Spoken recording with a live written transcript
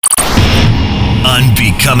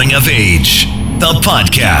Unbecoming of Age, the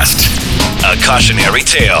podcast. A cautionary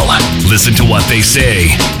tale. Listen to what they say,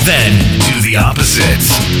 then do the opposite.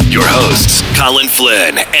 Your hosts, Colin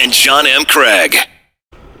Flynn and John M. Craig.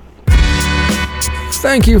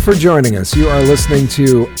 Thank you for joining us. You are listening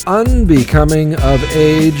to Unbecoming of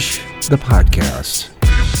Age, the podcast.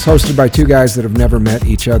 It's hosted by two guys that have never met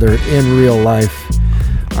each other in real life.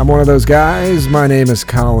 I'm one of those guys. My name is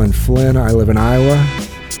Colin Flynn. I live in Iowa.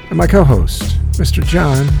 And my co-host, Mr.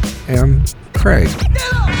 John M. Craig.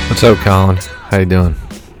 What's up, Colin? How you doing?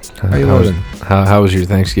 How you doing? How was your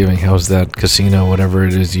Thanksgiving? How was that casino, whatever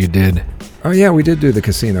it is you did? Oh yeah, we did do the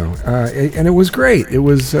casino, and it was great. It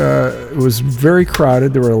was very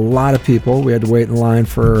crowded. There were a lot of people. We had to wait in line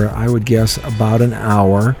for, I would guess, about an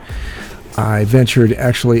hour. I ventured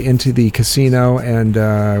actually into the casino and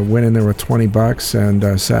went in there with $20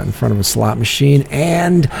 and sat in front of a slot machine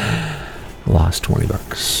and lost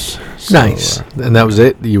 $20. So, nice. And that was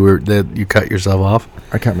it? You cut yourself off?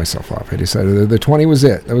 I cut myself off. I decided the 20 was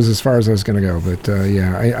it. That was as far as I was going to go. But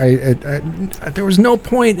I there was no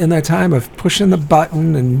point in that time of pushing the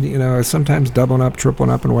button and sometimes doubling up, tripling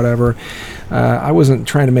up, and whatever. I wasn't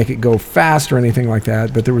trying to make it go fast or anything like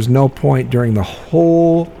that. But there was no point during the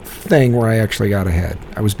whole thing where I actually got ahead.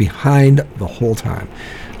 I was behind the whole time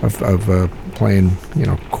of playing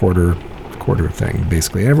quarter thing,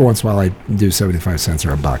 basically. Every once in a while I do 75 cents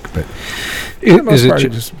or $1, but is it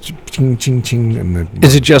just ching ching ching. And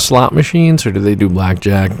is it just slot machines, or do they do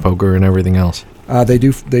blackjack, poker, and everything else? They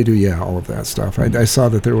do, all of that stuff. I saw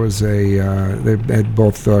that there was they had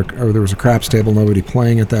both, there was a craps table, nobody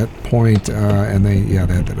playing at that point, and they had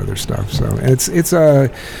that other stuff. So and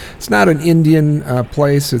it's not an Indian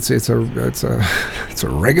place. It's a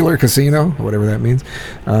regular casino, whatever that means.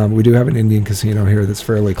 We do have an Indian casino here that's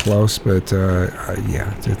fairly close, but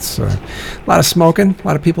it's a lot of smoking, a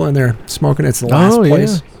lot of people in there smoking. It's the last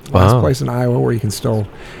place, place in Iowa where you can still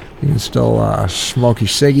smoke your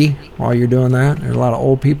ciggy while you're doing that. There's a lot of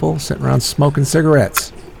old people sitting around smoking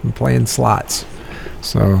cigarettes and playing slots.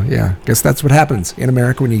 So, yeah, I guess that's what happens in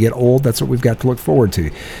America when you get old. That's what we've got to look forward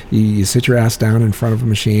to. You sit your ass down in front of a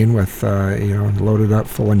machine with, loaded up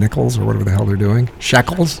full of nickels or whatever the hell they're doing.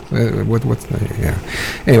 Shekels?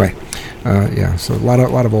 Anyway, so a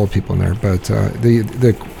lot of old people in there. But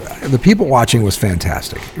the people watching was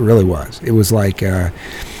fantastic. It really was. It was like...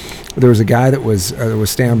 there was a guy that was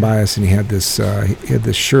standing by us, and he had this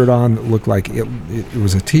shirt on that looked like it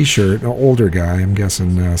was a T-shirt. An older guy, I'm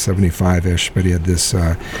guessing 75-ish, but he had this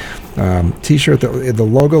T-shirt that the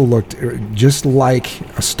logo looked just like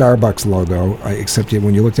a Starbucks logo, except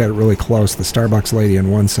when you looked at it really close, the Starbucks lady on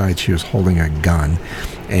one side, she was holding a gun,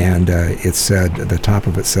 and it said, the top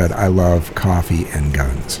of it said, "I love coffee and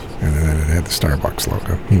guns," and then it had the Starbucks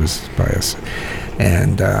logo. He was by us.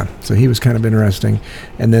 And so he was kind of interesting.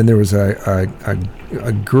 And then there was a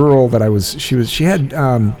girl that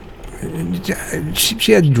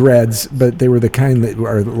she had dreads, but they were the kind that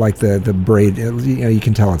are like the braid. You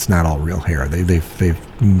can tell it's not all real hair. They've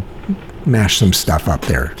mashed some stuff up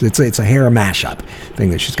there. It's a hair mashup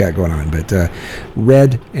thing that she's got going on. But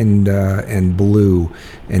red and blue,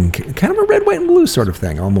 and kind of a red, white, and blue sort of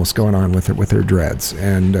thing, almost going on with her dreads.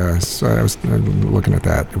 And so I was looking at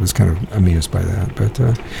that. I was kind of amused by that. But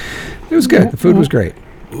it was good. The food was great.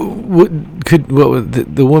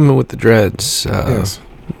 The woman with the dreads? Yes.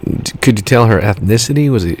 Could you tell her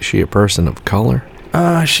ethnicity? Was she a person of color?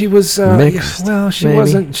 She was mixed.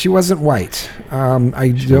 She wasn't white. I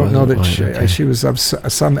don't know that she was of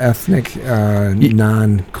some ethnic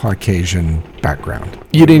non-Caucasian background.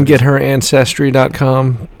 You didn't get her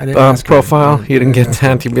Ancestry.com profile? You didn't get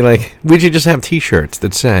that? You'd be like, we should just have T-shirts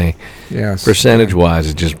that say, yes, percentage-wise,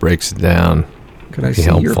 it just breaks it down. Could I see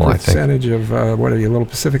your percentage of, what are you, a little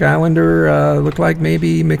Pacific Islander look like,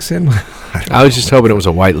 maybe mix in? I was just hoping it was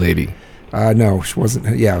a white lady. No, she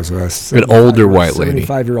wasn't. Yeah, it was an older white lady.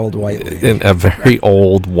 75-year-old white lady. And a very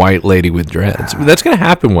old white lady with dreads. That's going to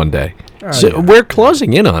happen one day. We're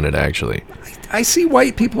closing in on it, actually. I see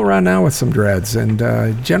white people around now with some dreads, and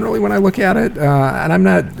generally when I look at it, and I'm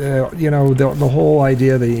not, the whole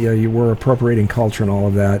idea that you were appropriating culture and all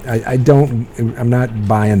of that, I'm not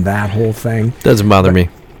buying that whole thing. Doesn't bother me.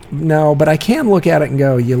 No, but I can look at it and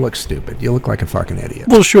go, you look stupid. You look like a fucking idiot.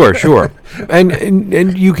 Well, sure.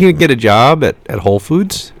 and you can get a job at Whole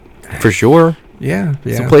Foods, for sure. Yeah.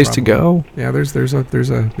 It's a place to go. Yeah, there's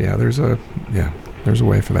a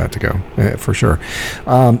way for that to go, for sure.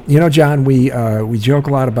 John, we joke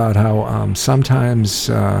a lot about how sometimes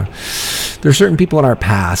There's certain people in our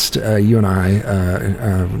past, you and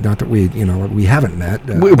I, not that we haven't met.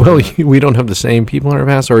 We don't have the same people in our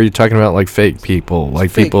past, or are you talking about like fake people, like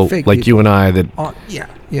fake like people. You and I that?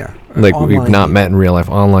 Yeah. Like we've not met in real life,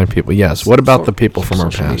 online people. Yes. What about the people from our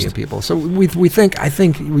past? Media people. So I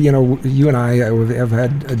think you and I have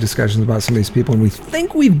had discussions about some of these people, and we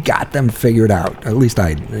think we've got them figured out. At least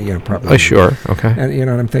I, probably. Sure. Okay. And and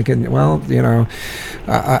I'm thinking, well,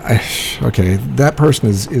 okay, that person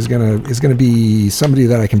is gonna be somebody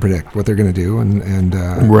that I can predict what they're gonna do, and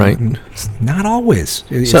right. And it's not always.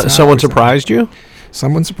 Someone surprised you?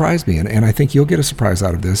 Someone surprised me, and I think you'll get a surprise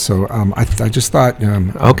out of this. So I just thought,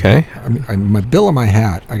 okay. My bill of my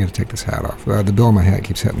hat. I got to take this hat off. The bill of my hat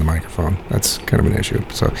keeps hitting the microphone. That's kind of an issue.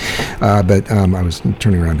 So, but I was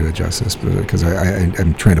turning around to adjust this because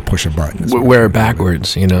I'm trying to push a button. Wear it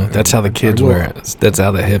backwards. That's how the kids wear it. That's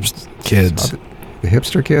how the hips kids. The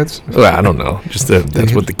hipster kids? Well, I don't know. Just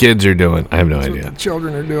that's what the kids are doing. I have no idea. What the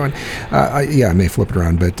children are doing. I may flip it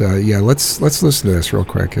around, but let's listen to this real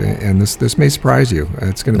quick, and this may surprise you.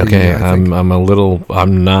 It's going to be. Okay,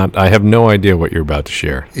 I'm not. I have no idea what you're about to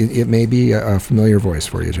share. It may be a familiar voice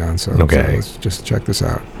for you, John. So let's just check this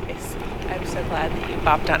out. I'm so glad that you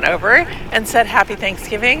bopped on over and said Happy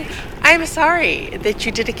Thanksgiving. I'm sorry that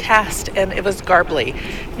you did a cast and it was garbly.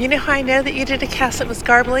 You know how I know that you did a cast that was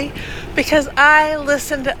garbly? Because I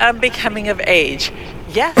listened to Unbecoming of Age.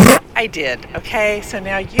 Yes, I did. Okay, so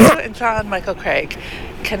now you and John Michael Craig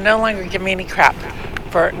can no longer give me any crap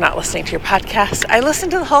for not listening to your podcast. I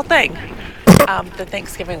listened to the whole thing, the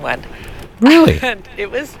Thanksgiving one. Really? And it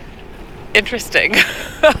was interesting.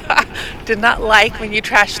 Did not like when you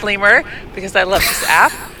trashed Lemur because I love this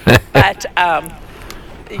app, but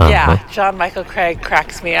John Michael Craig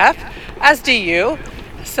cracks me up, as do you.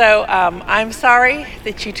 So I'm sorry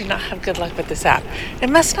that you do not have good luck with this app. It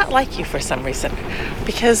must not like you for some reason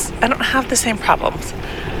because I don't have the same problems.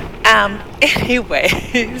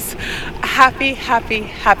 Anyways, happy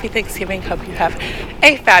Thanksgiving. Hope you have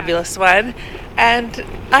a fabulous one, and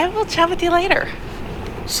I will chat with you later.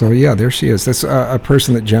 So, there she is. That's a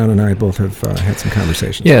person that John and I both have had some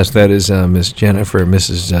conversations with. Yes, that is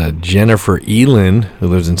Mrs. Jennifer Elin, who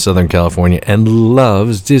lives in Southern California and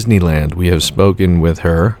loves Disneyland. We have spoken with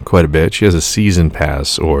her quite a bit. She has a season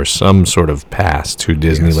pass or some sort of pass to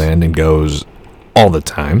Disneyland and goes all the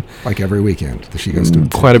time. Like every weekend. She goes to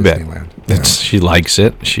quite a Disneyland. Bit. She likes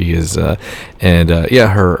it. She is, her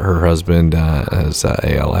husband has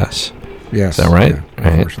ALS. Yes. Is that right? Yeah,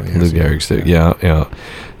 unfortunately, Lou Gehrig's too. Yeah.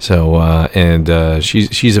 So,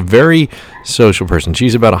 she's a very social person.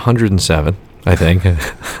 She's about 107, I think. I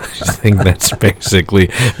think that's basically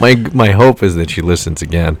my hope is that she listens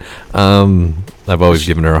again. I've always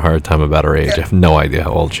given her a hard time about her age. I have no idea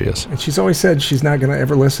how old she is. And she's always said she's not going to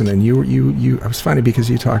ever listen. And you, it was funny because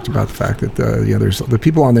you talked about the fact that there's the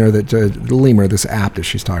people on there that the Lemur, this app that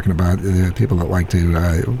she's talking about, the people that like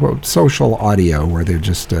to social audio where they're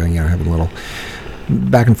just having a little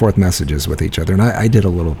back and forth messages with each other, and I did a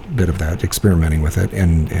little bit of that, experimenting with it,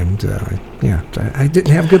 and I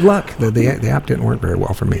didn't have good luck. The app didn't work very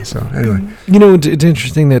well for me. So anyway, it's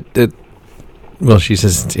interesting that well, she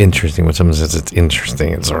says it's interesting. When someone says it's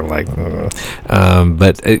interesting, it's sort of like,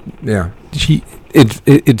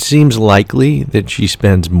 It seems likely that she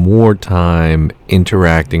spends more time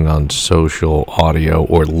interacting on social audio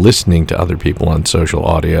or listening to other people on social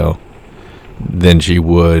audio than she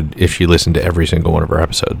would if she listened to every single one of her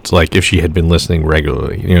episodes. Like if she had been listening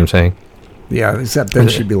regularly, you know what I'm saying? Yeah, except then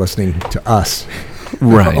she'd be listening to us.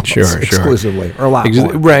 Right, sure. Exclusively, or a lot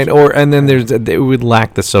more. Right, and then it would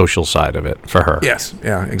lack the social side of it for her. Yes,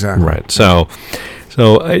 yeah, exactly. Right, so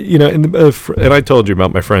and I told you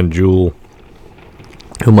about my friend Jewel,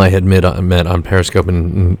 whom I had met on Periscope,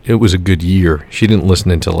 and it was a good year. She didn't listen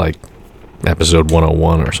until like episode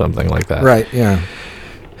 101 or something like that. Right, yeah.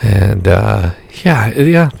 And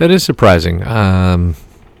that is surprising.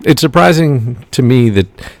 It's surprising to me that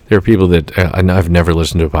there are people that I've never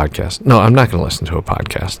listened to a podcast. No, I'm not going to listen to a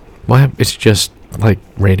podcast. Why? It's just like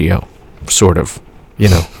radio, sort of,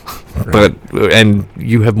 Right. But and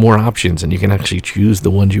you have more options, and you can actually choose the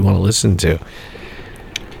ones you want to listen to.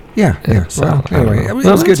 Yeah. Well, anyway, it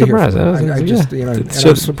was good to hear. I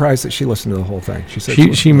was surprised that she listened to the whole thing. She said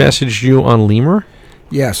she messaged you on Lemur.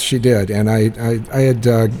 Yes, she did, and I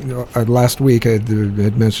had last week I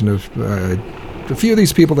had mentioned a few of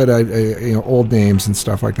these people that I old names and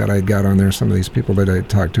stuff like that I had got on there. Some of these people that I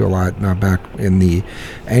talked to a lot back in the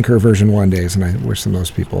Anchor version 1 days, and I wish some of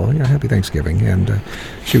those people happy Thanksgiving, and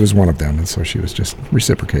she was one of them, and so she was just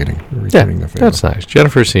returning the favor. That's nice.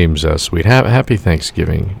 Jennifer seems sweet. Happy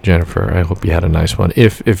Thanksgiving, Jennifer. I hope you had a nice one.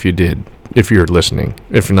 If you did if you're listening.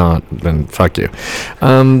 If not, then fuck you.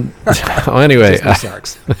 Anyway, Disney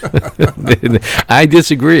sucks. I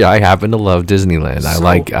disagree. I happen to love Disneyland.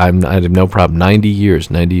 I have no problem. 90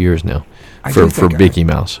 years now for Mickey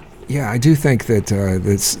Mouse. Yeah, I do think that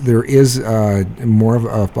there is more of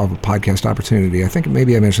a podcast opportunity. I think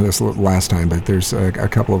maybe I mentioned this last time, but there's a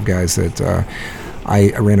couple of guys that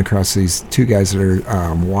I ran across, these two guys that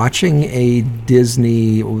are watching a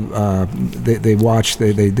Disney. They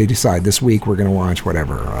decide this week we're going to watch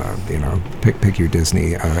whatever. Pick your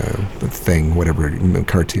Disney thing, whatever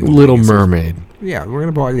cartoon. Little Mermaid. Yeah, we're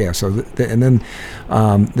going to watch. Yeah, so and then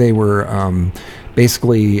they were.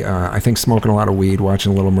 Basically, I think smoking a lot of weed,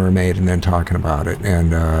 watching Little Mermaid, and then talking about it,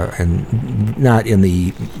 and not in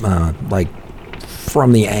the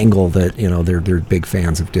from the angle that they're big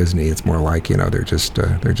fans of Disney. It's more like they're just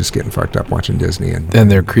getting fucked up watching Disney, and then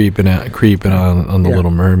they're creeping on the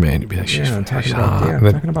Little Mermaid. Be like,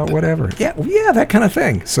 talking about whatever. Yeah, that kind of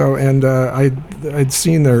thing. So, and I'd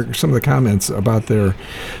seen some of the comments about their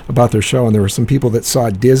show, and there were some people that saw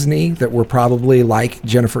Disney that were probably like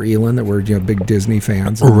Jennifer Elin, that were big Disney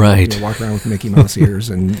fans, and, right? Walk around with Mickey Mouse ears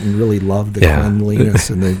and really loved the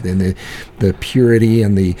cleanliness and the purity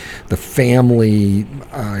and the family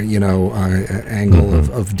angle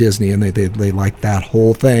of Disney, and they like that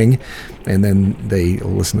whole thing. And then they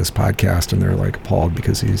listen to this podcast and they're like appalled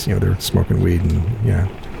because he's they're smoking weed and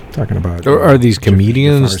talking about. Or are these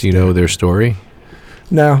comedians? Do you know their story?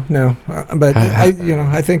 No, but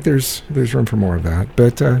I think there's room for more of that.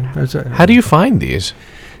 But how do you find these?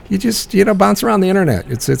 You just bounce around the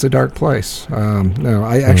internet. It's a dark place. No,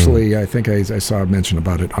 I actually I think I saw a mention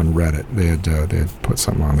about it on Reddit. They had put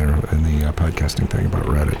something on there in the podcasting thing about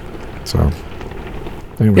Reddit. So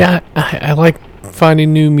anyway. Yeah, I like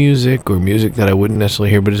finding new music or music that I wouldn't necessarily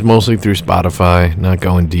hear, but it's mostly through Spotify. Not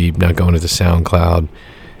going deep, not going into SoundCloud.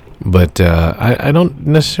 But I don't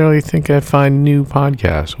necessarily think I find new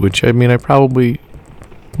podcasts, which I probably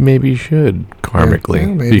maybe should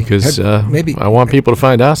karmically because maybe I want people to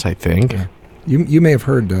find us. I think you may have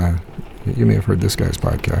heard this guy's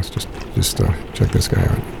podcast. Just check this guy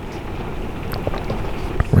out.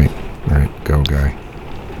 Wait, all right, go guy.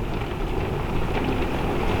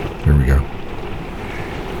 Here we go.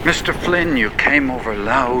 Mr. Flynn, you came over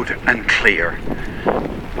loud and clear.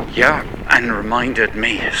 Yeah, and reminded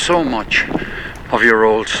me so much of your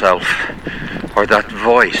old self, or that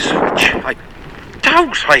voice which I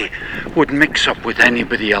doubt I would mix up with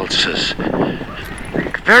anybody else's.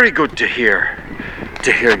 Very good to hear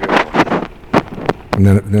your voice. And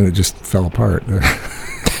then it just fell apart.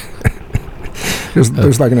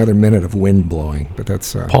 There's like another minute of wind blowing, but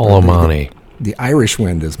that's Paul O'Mahony. The Irish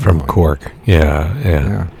wind is from blowing. Cork.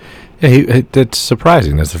 Yeah. That's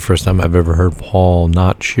surprising. That's the first time I've ever heard Paul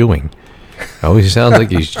not chewing. It always sounds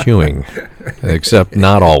like he's chewing, except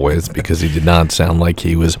not always, because he did not sound like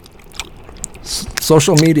he was.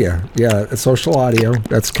 Social media, social audio.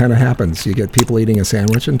 That's kind of happens. You get people eating a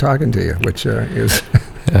sandwich and talking to you, which is.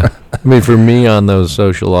 Yeah. For me on those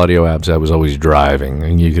social audio apps, I was always driving,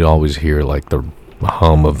 and you could always hear like the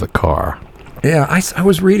hum of the car. Yeah, I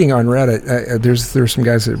was reading on Reddit. There's some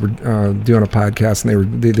guys that were doing a podcast,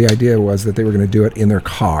 and the idea was that they were going to do it in their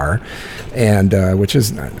car, and which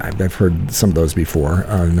is I've heard some of those before.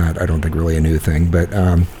 Not I don't think really a new thing, but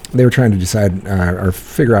they were trying to decide or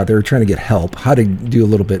figure out. They were trying to get help how to do a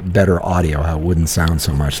little bit better audio, how it wouldn't sound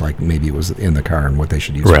so much like maybe it was in the car, and what they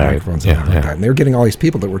should use for microphones and like that. And they were getting all these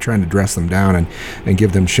people that were trying to dress them down and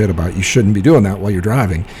give them shit about you shouldn't be doing that while you're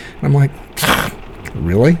driving. And I'm like,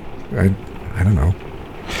 really? I don't know.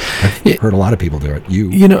 I've heard a lot of people do it.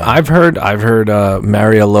 I've heard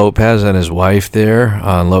Mario Lopez and his wife there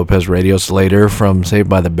on Lopez Radio Slater from Saved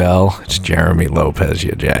by the Bell. It's Jeremy Lopez,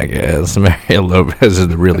 you jackass. Mario Lopez is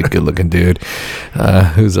the really good-looking dude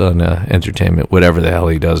who's on entertainment, whatever the hell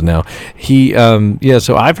he does now.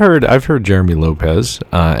 So I've heard Jeremy Lopez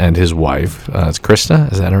and his wife. It's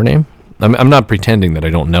Krista. Is that her name? I'm not pretending that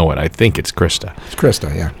I don't know it. I think it's Krista. It's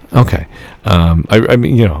Krista, yeah. Okay.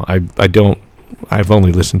 I don't. I've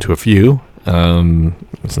only listened to a few.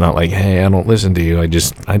 It's not like, hey, I don't listen to you. I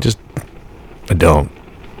don't.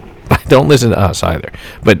 I don't listen to us either.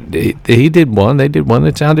 But he did one. They did one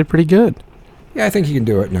that sounded pretty good. Yeah, I think you can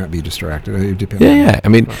do it and not be distracted. It depends. Yeah.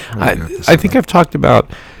 I think I've talked about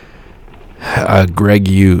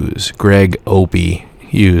Greg Opie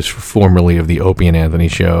Hughes, formerly of the Opie and Anthony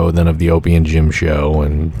Show, then of the Opie and Jim Show,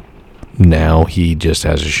 and now he just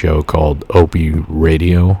has a show called Opie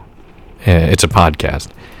Radio. It's a podcast,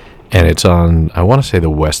 and it's on, I want to say,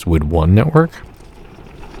 the Westwood One network.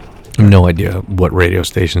 I have no idea what radio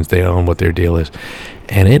stations they own, what their deal is,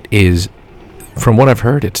 and it is from what I've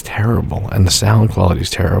heard, it's terrible, and the sound quality is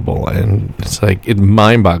terrible, and it's like it's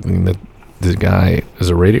mind-boggling that this guy is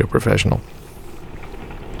a radio professional.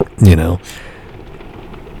 You know.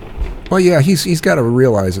 Well, yeah, he's got to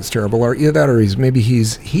realize it's terrible, or either that, or he's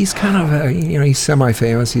kind of he's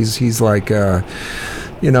semi-famous. He's like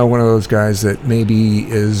one of those guys that maybe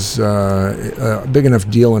is a big enough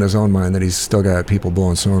deal in his own mind that he's still got people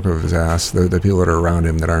blowing smoke over his ass. The people that are around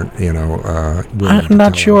him that aren't I'm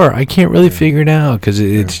not sure. I can't really figure it out because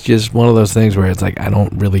it's just one of those things where it's like I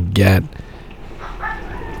don't really get.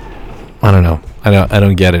 I don't know. I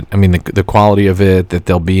don't get it. I mean, the quality of it, that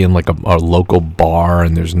they'll be in like a local bar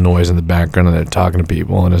and there's noise in the background and they're talking to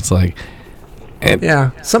people and it's like... yeah,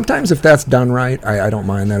 sometimes if that's done right, I don't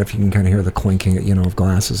mind that. If you can kind of hear the clinking, of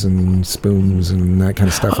glasses and spoons and that kind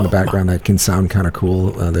of stuff in the background, that can sound kind of cool.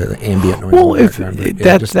 The ambient noise. Well, if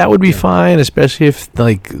that would be fine, especially if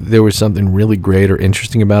like there was something really great or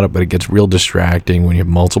interesting about it. But it gets real distracting when you have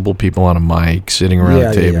multiple people on a mic sitting around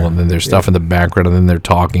the table, and then there's stuff in the background, and then they're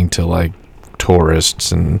talking to like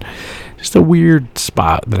tourists, and just a weird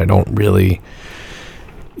spot that I don't really.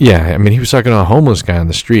 Yeah, I mean, he was talking to a homeless guy on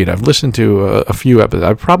the street. I've listened to a few episodes.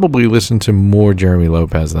 I've probably listened to more Jeremy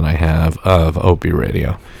Lopez than I have of Opie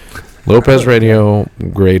Radio. Lopez Radio,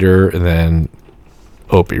 greater than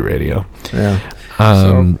Opie Radio. Yeah.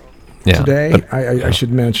 Today, I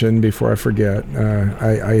should mention, before I forget,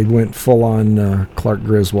 I went full-on Clark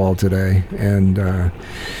Griswold today and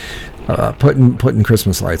putting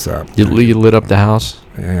Christmas lights up. You lit up the house?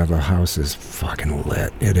 Yeah, the house is fucking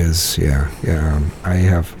lit. It is, yeah.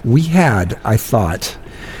 We had, I thought,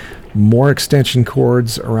 more extension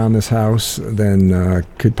cords around this house than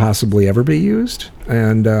could possibly ever be used,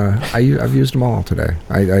 and I've used them all today.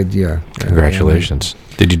 Congratulations.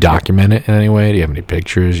 Did you document it in any way? Do you have any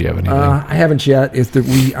pictures? Do you have anything? I haven't yet.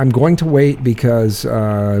 I'm going to wait because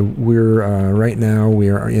we're right now we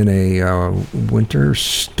are in a winter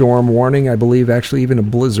storm warning. I believe actually even a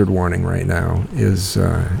blizzard warning right now is.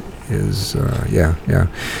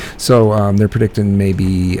 So they're predicting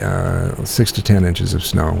maybe 6 to 10 inches of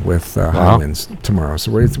snow with high winds tomorrow.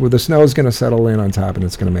 So where the snow is going to settle in on top, and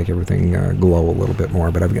it's going to make everything glow a little bit more.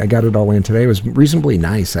 But I got it all in today. It was reasonably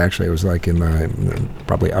nice, actually. It was like in the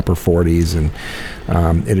probably upper 40s, and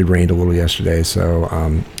it had rained a little yesterday. So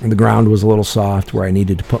the ground was a little soft where I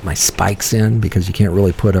needed to put my spikes in, because you can't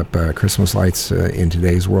really put up Christmas lights in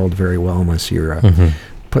today's world very well unless you're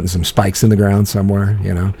putting some spikes in the ground somewhere,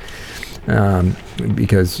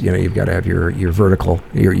 because you've got to have your vertical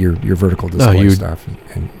display stuff.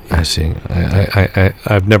 I see.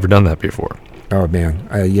 I've never done that before. Oh man,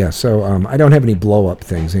 yeah. So I don't have any blow up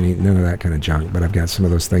things, none of that kind of junk. But I've got some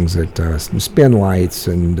of those things that some spin lights,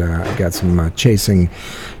 and I've got some chasing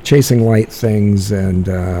light things, and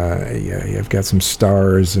I've got some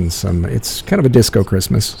stars and some. It's kind of a disco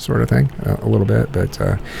Christmas sort of thing, a little bit. But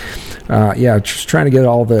just trying to get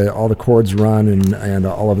all the cords run and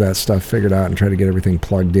all of that stuff figured out, and try to get everything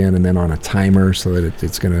plugged in, and then on a timer so that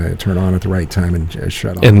it's going to turn on at the right time and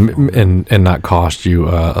shut off. And not cost you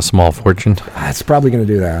a small fortune. It's probably going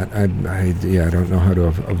to do that. I don't know how to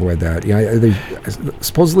avoid that.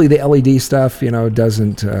 Supposedly the LED stuff,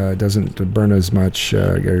 doesn't burn as much,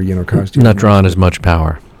 cost you. Not drawing as much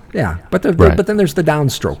power. Yeah, but then there's the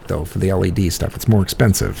downstroke though for the LED stuff. It's more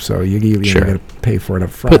expensive, so you got to pay for it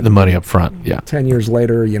up front. Put the money up front. Yeah. 10 years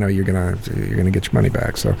later, you're gonna get your money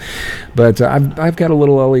back. So, but I've got a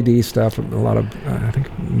little LED stuff. A lot of I think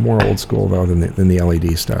more old school though than the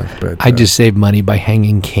LED stuff. But I just save money by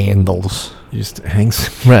hanging candles. Just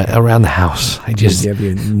hangs right around the house. Have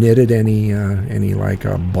you knitted any like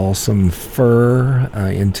a balsam fur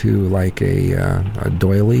into like a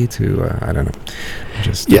doily to I don't know,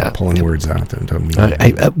 just pulling words out that don't mean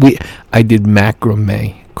anything. I did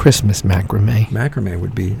macrame. Christmas macrame. Macrame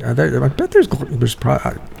would be. I bet there's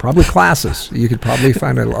probably classes. You could probably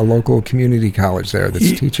find a local community college there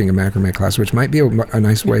that's teaching a macrame class, which might be a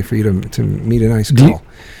nice way for you to meet a nice girl.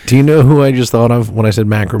 Do you know who I just thought of when I said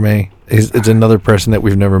macrame? It's another person that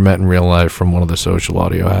we've never met in real life from one of the social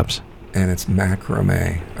audio apps. And it's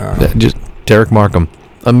macrame. Just Derek Markham.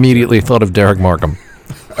 Immediately thought of Derek Markham.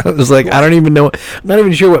 I was like, I don't even know. I'm not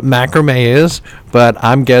even sure what macrame is, but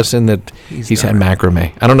I'm guessing that he's had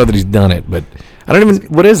macrame. I don't know that he's done it, but I don't even.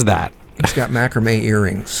 What is that? He's got macrame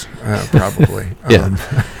earrings, probably. Yeah.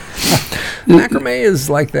 Macrame is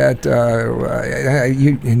like that.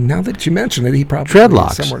 Now that you mention it, he probably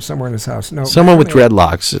dreadlocks somewhere in his house. No, someone with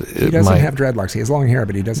dreadlocks. He doesn't have dreadlocks. He has long hair,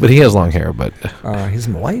 but he doesn't. But he has long hair. But his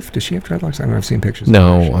wife, does she have dreadlocks? I don't know. I've seen pictures.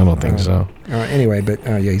 No, I don't think so. Anyway, but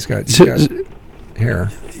he's got hair.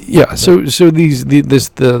 Yeah. So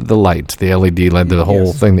the lights, the LED light, the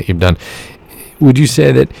whole thing that you've done. would you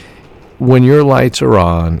say that when your lights are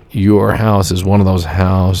on, your house is one of those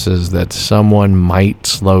houses that someone might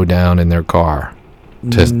slow down in their car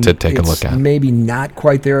to take a look at? Maybe not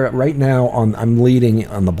quite there right now. I'm leading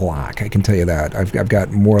on the block. I can tell you that. I've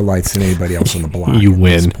got more lights than anybody else on the block. You at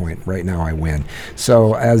win. This point right now. I win.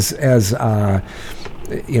 So as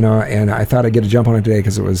and I thought I'd get a jump on it today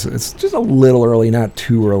because it's just a little early, not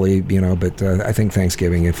too early, but I think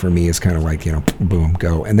Thanksgiving for me is kind of like, boom,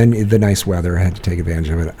 go. And then the nice weather, I had to take advantage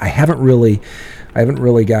of it. I haven't really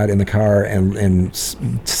got in the car and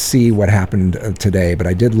see what happened today, but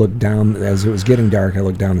I did look down as it was getting dark. I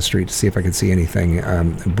looked down the street to see if I could see anything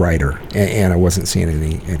brighter, and I wasn't seeing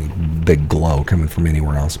any big glow coming from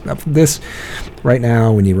anywhere else. This right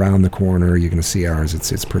now, when you round the corner, you're going to see ours.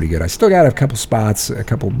 It's pretty good. I still got a couple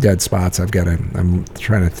dead spots. I'm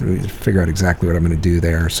trying to figure out exactly what I'm going to do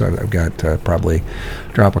there. So I've got to probably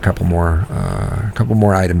drop a couple more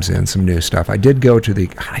items in, some new stuff. I did go to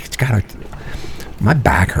my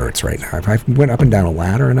back hurts right now. I went up and down a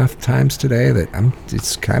ladder enough times today that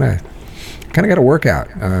it's kind of got to work out.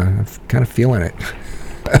 I'm kind of feeling it,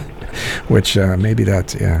 which maybe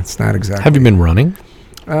it's not exactly. Have you been running?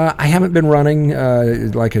 I haven't been running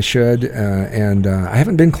like I should, and I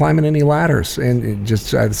haven't been climbing any ladders, and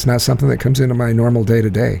it's not something that comes into my normal day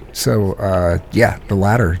to day. So the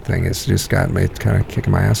ladder thing has just got me kind of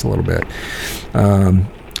kicking my ass a little bit.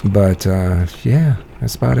 But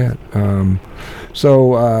that's about it.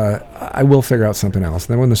 So I will figure out something else.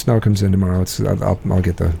 Then when the snow comes in tomorrow, I'll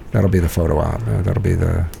get that'll be the photo op. That'll be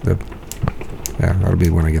that'll be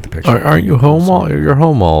when I get the picture. Are you home you're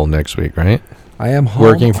home all next week, right? I am home.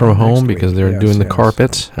 Working from home because they're doing the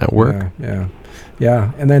carpets at work.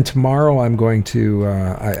 Yeah. And then tomorrow I'm going to.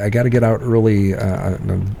 I got to get out early.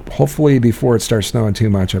 Hopefully before it starts snowing too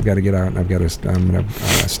much, I've got to get out and I'm going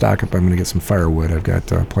to stock up. I'm going to get some firewood. I've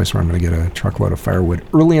got a place where I'm going to get a truckload of firewood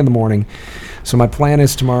early in the morning. So my plan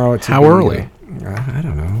is tomorrow. How early? I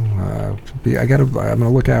don't know. I'm going to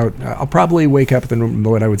look out. I'll probably wake up at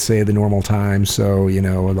what I would say the normal time. So,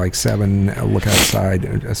 like 7, I'll look outside,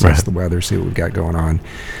 assess the weather, see what we've got going on.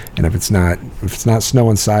 And if it's not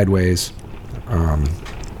snowing sideways,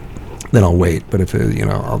 then I'll wait. But if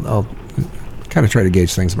I'll kind of try to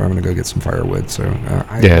gauge things, but I'm going to go get some firewood. So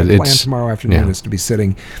my plan tomorrow afternoon is to be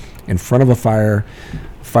sitting in front of a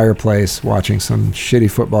fireplace watching some shitty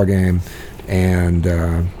football game and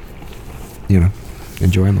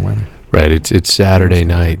enjoying the weather. Right. It's Saturday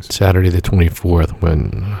night, Saturday the 24th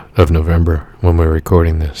of November when we're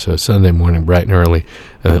recording this. So Sunday morning, bright and early,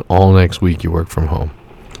 and then all next week you work from home.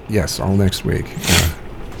 Yes, all next week.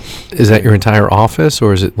 Is that your entire office,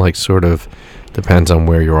 or is it like sort of depends on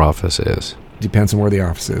where your office is? Depends on where the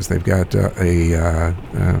office is. They've got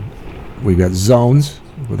we've got zones.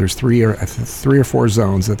 Well, there's 3 or 4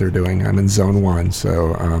 zones that they're doing. I'm in zone 1,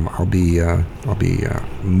 so I'll be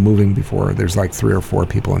moving before there's like 3 or 4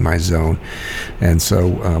 people in my zone, and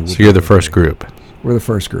so. So you're the first group. We're the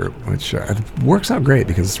first group, which works out great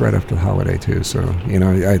because it's right after the holiday too. So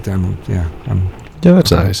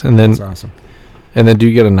that's nice. And then that's awesome. And then do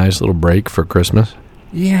you get a nice little break for Christmas?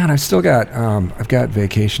 Yeah, and I've still got I've got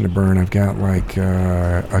vacation to burn. I've got like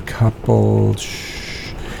a couple.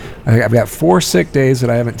 I've got 4 sick days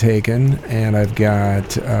that I haven't taken, and I've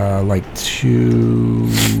got like 2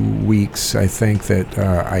 weeks. I think that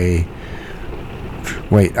I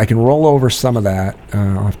can roll over some of that.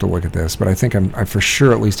 I'll have to look at this, but I think I for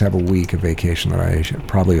sure at least have a week of vacation that I should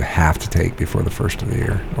probably have to take before the first of the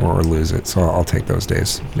year or lose it. So I'll take those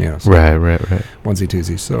days. So right. Onesie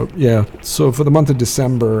twosie. So yeah. So for the month of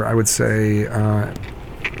December, I would say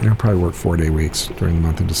probably work 4-day weeks during the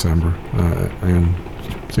month of December and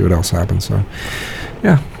see what else happens. So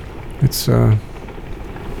yeah, it's a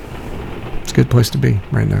good place to be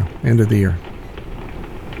right now. End of the year.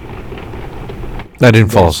 I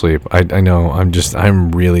didn't fall asleep. I know.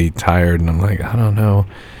 I'm really tired, and I'm like, I don't know.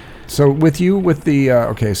 So with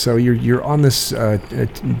the so you're on this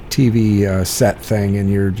TV set thing, and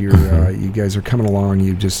you're you guys are coming along.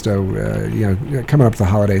 You just coming up to the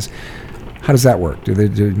holidays. How does that work? Do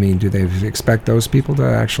they expect those people to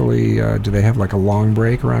actually do they have like a long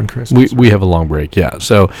break around Christmas? We have a long break, yeah.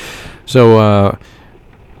 So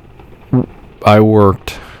I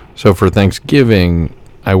worked. So for Thanksgiving,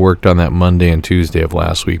 I worked on that Monday and Tuesday of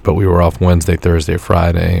last week, but we were off Wednesday, Thursday,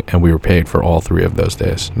 Friday, and we were paid for all 3 of those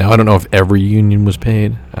days. Now, I don't know if every union was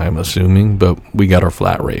paid, I'm assuming, but we got our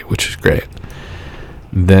flat rate, which is great.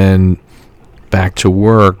 Then back to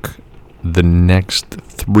work the next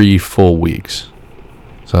 3 full weeks.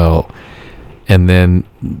 So, and then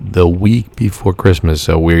the week before Christmas,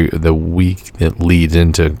 the week that leads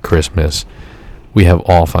into Christmas, We have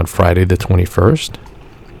off on Friday the 21st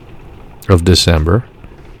of December,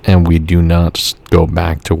 and we do not go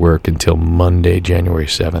back to work until Monday, January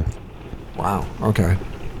 7th. Wow. Okay.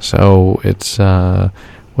 So it's,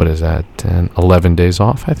 what is that, 11 days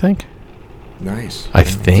off, I think? Nice. I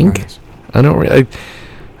think. Nice. I don't know.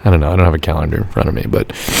 I don't have a calendar in front of me,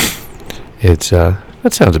 but it's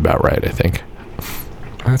that sounds about right, I think.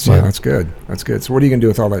 That's good. That's good. So what are you going to do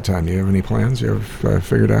with all that time? Do you have any plans you have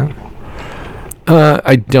figured out?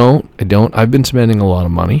 I don't. I've been spending a lot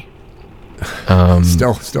of money.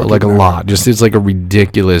 Still like a lot. Just it's like a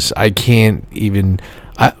ridiculous. I can't even.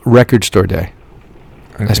 Record store day.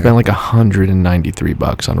 Okay. I spent like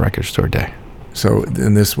 $193 on record store day. So,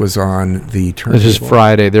 and this was on the turntable? This is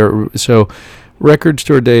Friday. So, record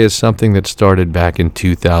store day is something that started back in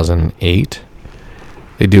 2008.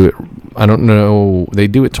 They do it. I don't know. They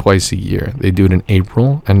do it twice a year. They do it in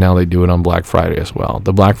April, and now they do it on Black Friday as well.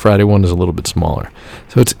 The Black Friday one is a little bit smaller.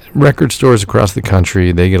 So it's record stores across the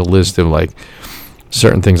country. They get a list of like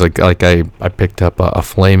certain things. Like I picked up a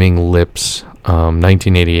Flaming Lips,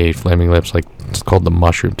 1988 Flaming Lips. Like it's called the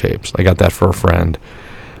Mushroom Tapes. I got that for a friend.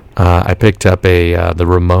 I picked up the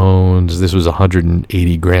Ramones. This was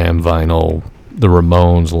 180 gram vinyl. The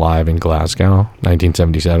Ramones live in Glasgow,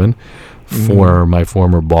 1977. For my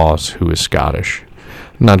former boss, who is Scottish.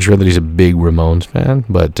 I'm not sure that he's a big Ramones fan,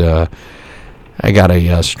 but I got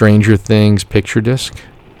a Stranger Things picture disc.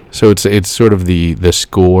 So it's sort of the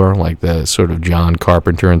score, like the sort of John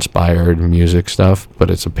Carpenter inspired music stuff, but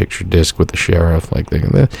it's a picture disc with the sheriff. Like I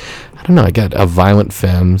don't know. I got a Violent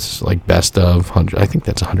Femmes, like best of 100. I think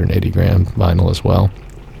that's 180 gram vinyl as well,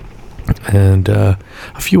 and a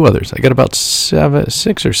few others. I got about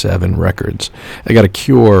 6 or 7 records. I got a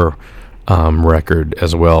Cure record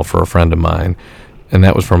as well for a friend of mine, and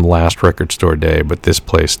that was from last record store day, but this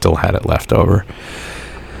place still had it left over.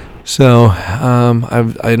 So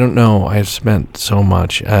I don't know, I've spent so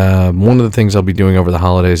much. One of the things I'll be doing over the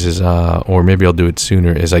holidays is or maybe I'll do it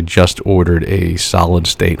sooner, is I just ordered a solid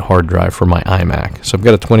state hard drive for my iMac. So I've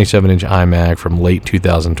got a 27-inch iMac from late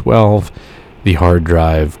 2012. The hard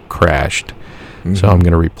drive crashed, so I'm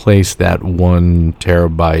going to replace that 1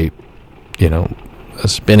 terabyte, a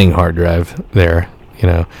spinning hard drive there,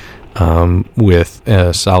 with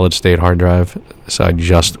a solid state hard drive. So I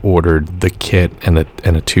just ordered the kit and a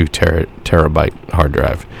 2 terabyte hard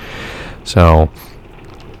drive. So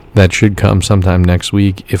that should come sometime next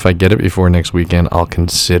week. If I get it before next weekend, I'll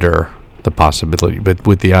consider the possibility. But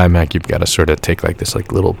with the iMac, you've got to sort of take like this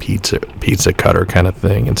like little pizza cutter kind of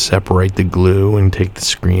thing and separate the glue and take the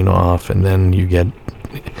screen off, and then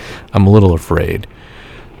I'm a little afraid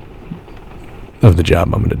of the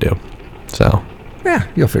job I'm going to do. So yeah,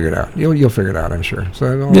 you'll figure it out. You'll figure it out, I'm sure.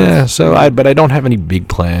 So yeah. So but I don't have any big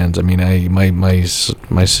plans. I mean,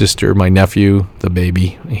 my sister, my nephew, the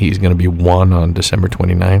baby, he's going to be 1 on December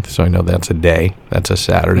 29th. So I know that's a day. That's a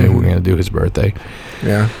Saturday. We're going to do his birthday.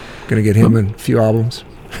 Yeah, going to get him a few albums.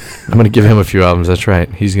 I'm going to give him a few albums. That's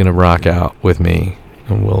right. He's going to rock out with me,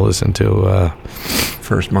 and we'll listen to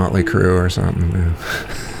First Motley Crue or something.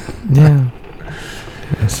 Yeah.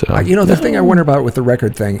 So, the thing I wonder about with the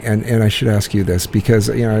record thing, and I should ask you this, because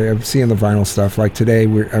I'm seeing the vinyl stuff. Like today,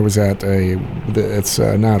 I was at it's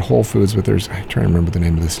not Whole Foods, but I'm trying to remember the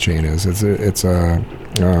name of this chain is. It's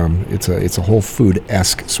a Whole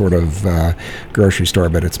Food-esque sort of grocery store,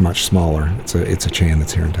 but it's much smaller. It's a chain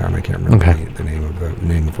that's here in town. I can't remember the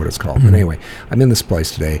name of what it's called. But anyway, I'm in this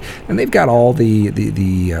place today, and they've got all the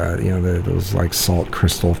those like salt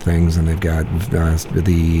crystal things, and they've got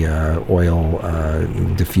the oil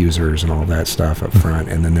diffusers and all that stuff up front,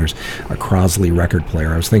 and then there's a Crosley record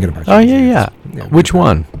player. I was thinking about. Oh yeah. Which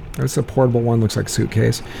one? It's a portable one. Looks like a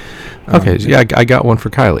suitcase. Okay, so yeah, I got one for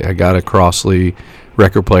Kylie. I got a Crosley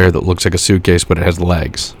record player that looks like a suitcase, but it has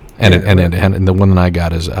legs. And and the one that I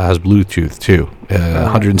got has Bluetooth too.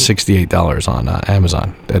 $168 on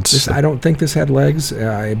Amazon. I don't think this had legs,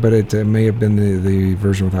 but it may have been the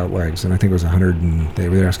version without legs. And I think it was they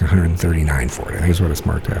were asking $139 for it. I think is what it's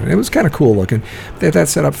marked at. And it was kind of cool looking. They had that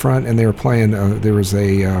set up front, and they were playing. There was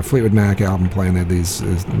a Fleetwood Mac album playing. They had these,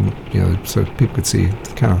 so people could see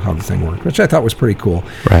kind of how the thing worked, which I thought was pretty cool.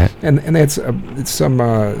 Right. And they had some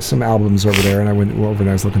albums over there, and I went over and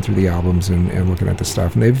I was looking through the albums and looking at the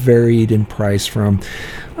stuff, and they varied in price from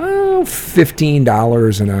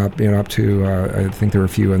 $15 and up to I think there were a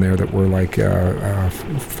few in there that were like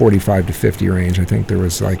 45 to 50 range. I think there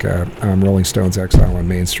was like a Rolling Stones Exile on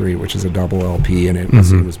Main Street, which is a double LP, and it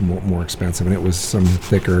was more expensive, and it was some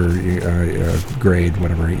thicker grade,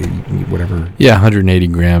 whatever. Yeah, 180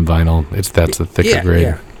 gram vinyl. That's the thicker grade.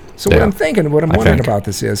 Yeah. So what Yeah. I'm thinking, what I'm I wondering think. about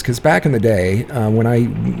this is, because back in the day, when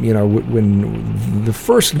when the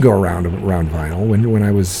first go around vinyl, when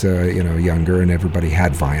I was younger and everybody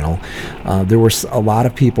had vinyl, there were a lot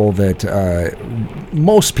of people that,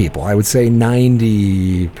 most people, I would say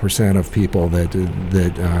 90% of people that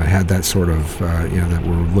had that sort of that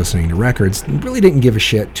were listening to records really didn't give a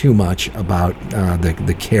shit too much about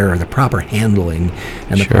the care, the proper handling,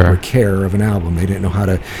 and the Sure. proper care of an album. They didn't know how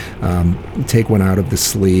to take one out of the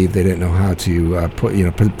sleeve. They didn't know how to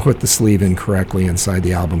put the sleeve in correctly inside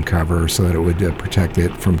the album cover so that it would protect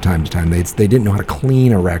it from time to time. They didn't know how to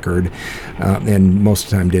clean a record, and most of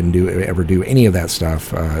the time didn't ever do any of that stuff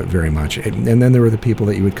very much. And then there were the people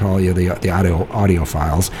that you would call the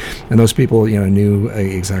audiophiles, and those people knew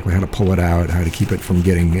exactly how to pull it out, how to keep it from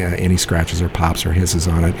getting any scratches or pops or hisses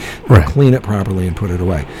on it, how to Right. clean it properly and put it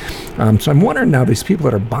away. So I'm wondering now, these people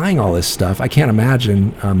that are buying all this stuff, I can't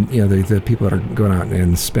imagine the people that are going out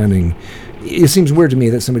and spending. It seems weird to me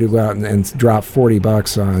that somebody would go out and drop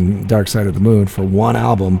 $40 on Dark Side of the Moon for one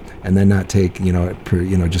album and then not take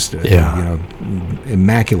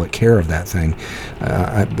immaculate care of that thing.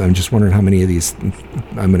 I'm just wondering how many of these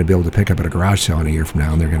I'm going to be able to pick up at a garage sale in a year from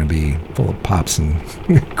now, and they're going to be full of pops and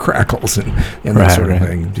crackles and that Right, sort of right.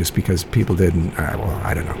 thing, just because people didn't.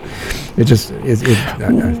 I don't know.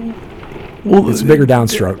 Well, It's a bigger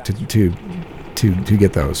downstroke to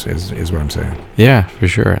get those is what I'm saying. Yeah, for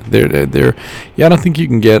sure. They're I don't think you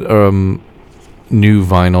can get new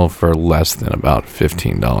vinyl for less than about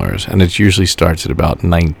 $15, and it usually starts at about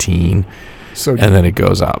 19, So and then it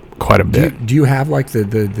goes up quite a bit. do you have like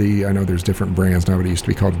the I know there's different brands now, but it used to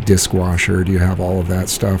be called Disc Washer. Do you have all of that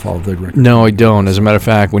stuff, all the records? No, I don't. As a matter of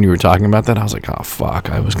fact, when you were talking about that, I was like, oh, fuck.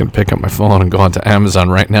 I was going to pick up my phone and go onto Amazon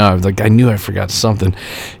right now. I was like, I knew I forgot something.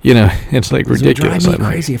 It's like It would ridiculous. drive me I'm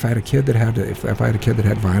like, crazy if I had a kid that had if I had a kid that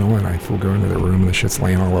had vinyl and I full go into their room and the shit's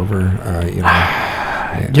laying all over.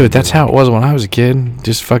 Yeah, but that's how it was when I was a kid.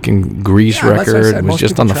 Just fucking Grease Yeah, that's what I record. said. It was Most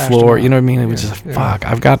just people on the trashed floor. them You know what I out. mean? It was Yeah, just, yeah. fuck,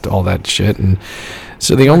 I've got all that shit. And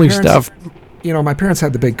so the only parents- stuff... My parents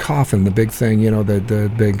had the big coffin, the big thing,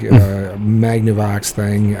 the big Magnavox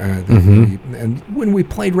thing, and when we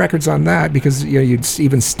played records on that, because you'd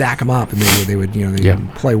even stack them up, and they would Yeah.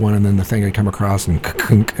 play one, and then the thing would come across and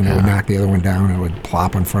and it would knock the other one down, and it would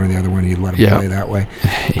plop in front of the other one, and you'd let them Yeah. play that way.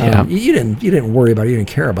 Yeah. You didn't worry about it, you didn't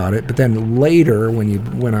care about it, but then later when you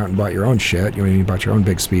went out and bought your own shit, you bought your own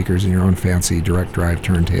big speakers and your own fancy direct drive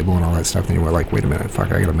turntable and all that stuff, then you were like, wait a minute,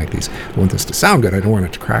 fuck, I gotta make these. I want this to sound good. I don't want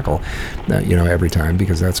it to crackle, every time,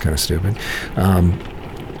 because that's kind of stupid.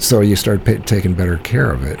 So you start taking better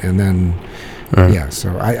care of it, and then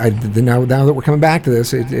so now that we're coming back to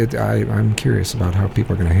this, I'm curious about how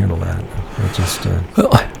people are going to handle that.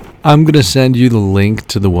 I'm going to send you the link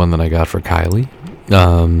to the one that I got for Kylie.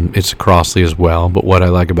 It's a Crossley as well, but what I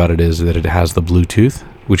like about it is that it has the Bluetooth,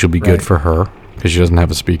 which will be good Right. for her because she doesn't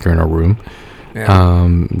have a speaker in her room.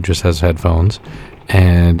 Just has headphones,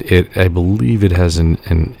 and I believe it has an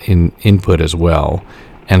input as well,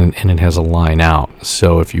 and it has a line out.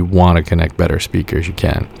 So if you want to connect better speakers, you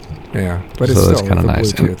can. Yeah, but So it's that's still kinda with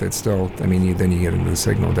nice. Bluetooth. It's still. I mean, then you get into the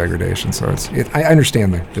signal degradation. So I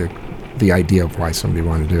understand the idea of why somebody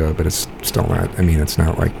wanted to do it, but it's still not. I mean, it's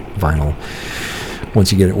not like vinyl. Once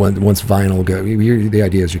you get it, once vinyl go, the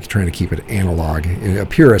idea is you're trying to keep it analog. A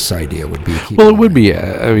purist idea would be. Well, it would be.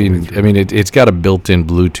 I mean, it's got a built-in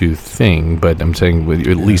Bluetooth thing, but I'm saying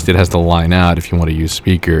at least it has the line out if you want to use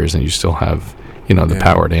speakers, and you still have the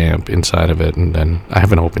powered amp inside of it. And then I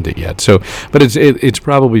haven't opened it yet. So, but it's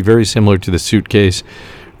probably very similar to the Suitcase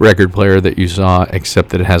record player that you saw, except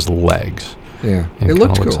that it has legs. Yeah, It it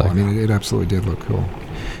looked kinda looks cool. like- I mean, it absolutely did look cool.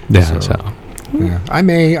 Yeah. So- Yeah,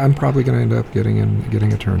 I'm probably going to end up getting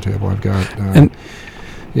a turntable. I've got. And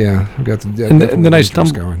then I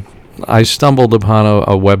going. I stumbled upon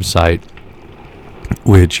a website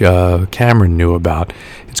which Cameron knew about.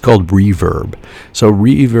 It's called Reverb. So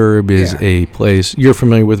Reverb is a place, you're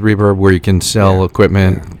familiar with Reverb, where you can sell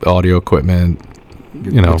equipment, audio equipment,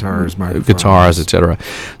 Guitars, microphones. guitars, etc.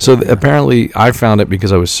 So apparently I found it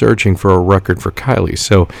because I was searching for a record for Kylie.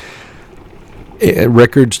 So at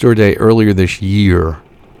Record Store Day earlier this year,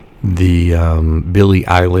 the Billie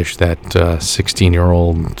Eilish, that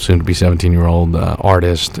 16-year-old, soon-to-be 17-year-old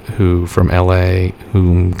artist from L.A.,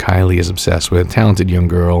 whom Kylie is obsessed with, talented young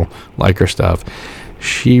girl, like her stuff,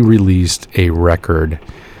 she released a record.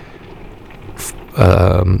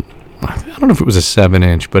 I don't know if it was a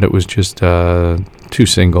 7-inch, but it was just 2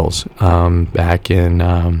 singles back in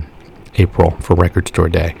April for Record Store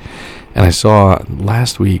Day. And I saw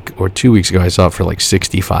last week or 2 weeks ago, I saw it for like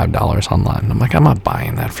 $65 online. I'm like, I'm not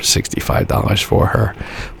buying that for $65 for her.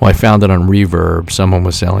 Well, I found it on Reverb. Someone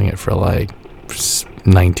was selling it for like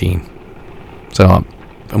 $19. So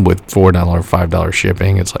with $4 or $5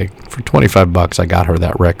 shipping, it's like for $25 I got her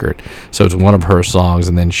that record. So it's one of her songs,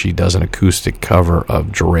 and then she does an acoustic cover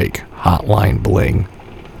of Drake, Hotline Bling.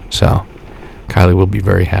 So Kylie will be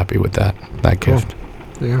very happy with that gift.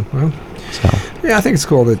 Yeah, well, so yeah, I think it's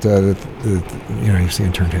cool that you're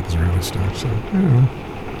seeing turntables around and stuff. So I don't know.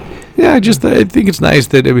 Yeah, I think it's nice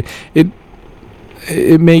that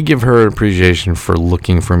it may give her appreciation for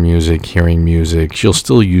looking for music, hearing music. She'll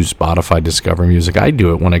still use Spotify, discover music. I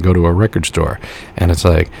do it when I go to a record store, and it's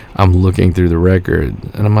like I'm looking through the record,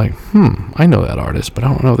 and I'm like, I know that artist, but I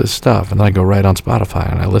don't know this stuff. And then I go right on Spotify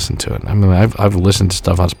and I listen to it. I mean, I've listened to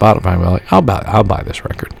stuff on Spotify, and I'm like, I'll buy this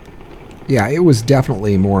record. Yeah, it was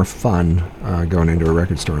definitely more fun going into a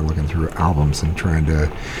record store and looking through albums and trying to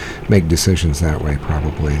make decisions that way,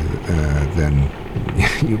 probably, than,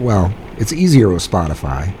 well, it's easier with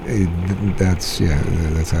Spotify. That's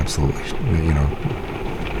absolutely,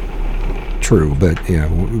 true. But,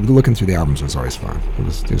 looking through the albums was always fun.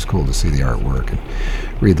 It was cool to see the artwork and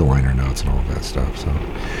read the liner notes and all of that stuff. So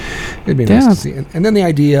it'd be nice to see. And then the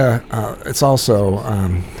idea, it's also,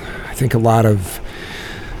 I think a lot of,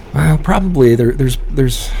 well, probably there's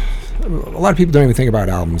a lot of people don't even think about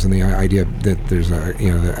albums and the idea that there's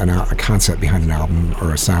a concept behind an album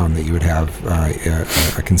or a sound that you would have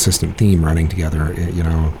a consistent theme running together.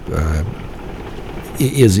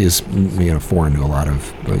 Is foreign to a lot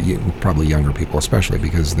of probably younger people, especially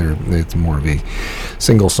because it's more of a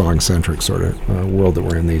single song centric sort of world that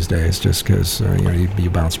we're in these days. Just because you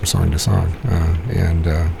bounce from song to song, and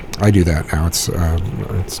I do that now.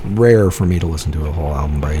 It's rare for me to listen to a whole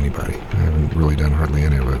album by anybody. I haven't really done hardly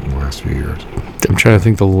any of it in the last few years. I'm trying to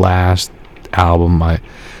think the last album I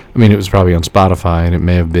mean, it was probably on Spotify, and it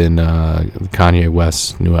may have been Kanye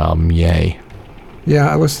West's new album, Ye.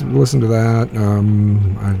 Yeah, I listened to that.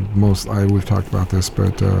 We've talked about this,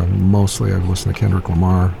 but mostly I've listened to Kendrick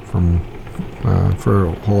Lamar for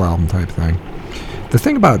a whole album type thing. The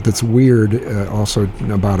thing that's weird also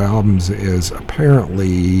about albums is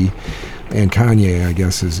apparently, and Kanye, I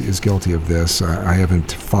guess, is guilty of this. I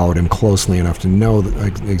haven't followed him closely enough to know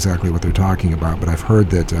exactly what they're talking about, but I've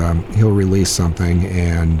heard that he'll release something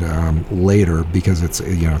and later, because it's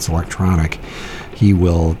electronic,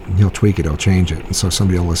 he'll tweak it, he'll change it, and so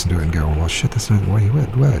somebody will listen to it and go, well, shit, that's not what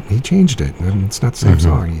he changed it. I mean, it's not the same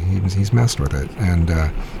song. He's messed with it, and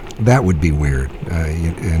that would be weird.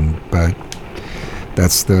 But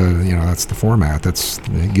that's the format.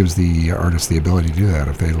 It gives the artist the ability to do that.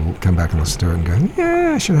 If they come back and listen to it and go,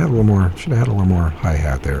 yeah, I should have had a little more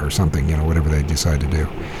hi-hat there or something, whatever they decide to do,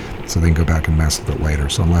 so they can go back and mess with it later.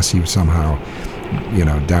 So unless you somehow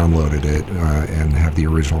downloaded it and have the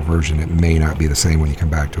original version, it may not be the same when you come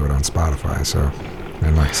back to it on Spotify. So,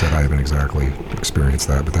 and like I said, I haven't exactly experienced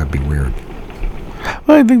that, but that'd be weird.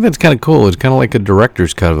 Well, I think that's kind of cool. It's kind of like a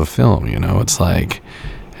director's cut of a film. It's like,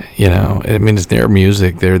 I mean, it's their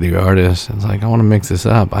music, they're the artist. It's like, I want to mix this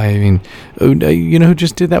up. I mean, who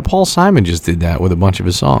just did that? Paul Simon just did that with a bunch of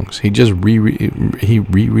his songs. He just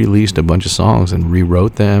re-released a bunch of songs and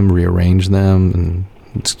rewrote them, rearranged them, and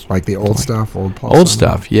it's like the old stuff, old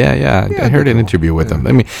stuff. Yeah. I heard an interview with him.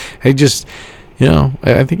 I mean, I just,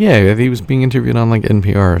 I think he was being interviewed on like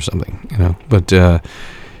NPR or something, but,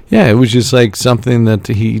 yeah, it was just like something that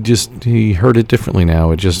he heard it differently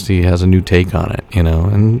now. He has a new take on it,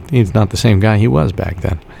 and he's not the same guy he was back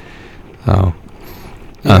then. So,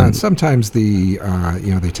 yeah, and sometimes they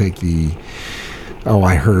take the,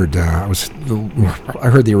 I heard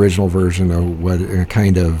the original version of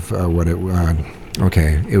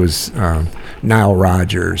it was Nile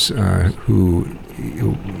Rodgers, who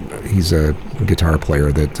he's a guitar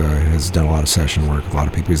player that has done a lot of session work with a lot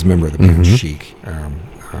of people. He's a member of the band Chic.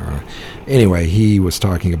 Anyway, he was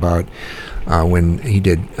talking about when he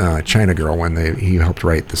did China Girl, when he helped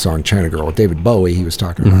write the song China Girl with David Bowie. He was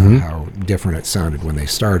talking about how different it sounded when they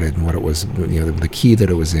started and what it was, the key that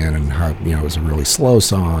it was in, and how it was a really slow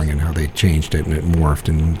song, and how they changed it and it morphed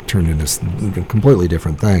and turned into this completely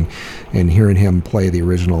different thing. And hearing him play the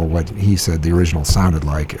original, what he said the original sounded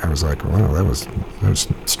like, I was like, well, that was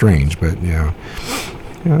strange, but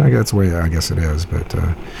that's the way I guess it is. But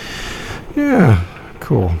yeah.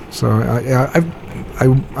 Cool. So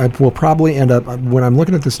I will probably end up, when I'm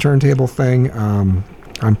looking at this turntable thing,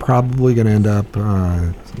 I'm probably going to end up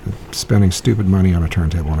spending stupid money on a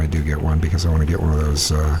turntable when I do get one, because I want to get one of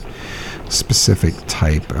those specific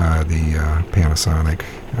type, the Panasonic,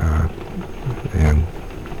 and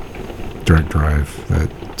direct drive, that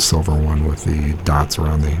silver one with the dots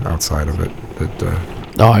around the outside of it. That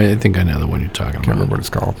I think I know the one you're talking can't about. remember what it's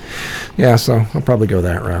called. Yeah, so I'll probably go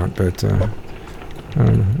that route, but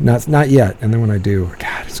not yet. And then when I do,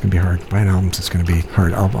 God, it's gonna be hard. Buying albums is gonna be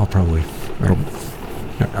hard. I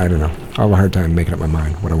don't know. I'll have a hard time making up my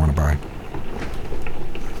mind what I want to buy.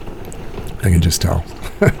 I can just tell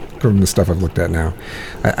from the stuff I've looked at now.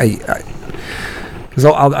 Because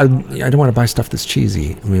I don't want to buy stuff that's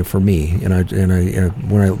cheesy. I mean, for me,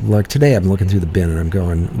 when I like today, I'm looking through the bin and I'm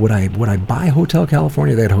going, would I buy Hotel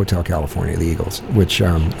California? They had Hotel California, the Eagles, which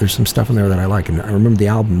there's some stuff in there that I like, and I remember the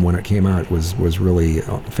album when it came out was really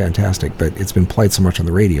fantastic. But it's been played so much on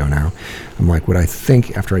the radio now. I'm like, would I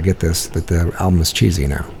think after I get this that the album is cheesy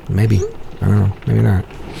now? Maybe. I don't know. Maybe not.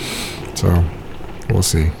 So we'll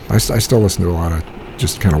see. I still listen to a lot of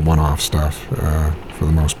just kind of one-off stuff for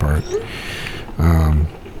the most part.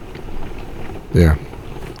 Yeah.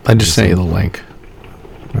 I just sent you the link.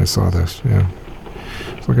 I saw this. Yeah.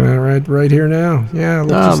 Looking at it right here now. Yeah.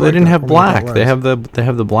 No, they didn't have black. They have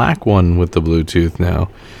the black one with the Bluetooth now.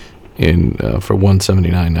 For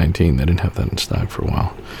 $179.19. They didn't have that in stock for a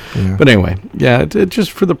while. Yeah. But anyway, yeah, it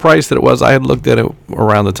just for the price that it was. I had looked at it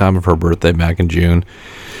around the time of her birthday back in June.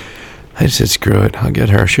 I said, screw it. I'll get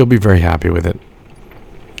her. She'll be very happy with it.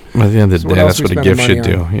 At the end of the day, that's what a gift should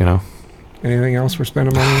do, you know. Anything else we're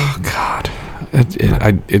spending money on? Oh, God.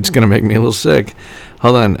 It's going to make me a little sick.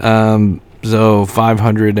 Hold on. So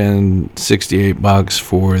 $568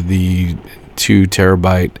 for the 2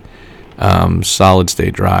 terabyte solid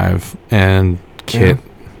state drive and kit. Yeah.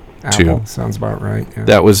 Apple sounds about right. Yeah.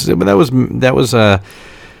 That was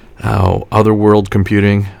Otherworld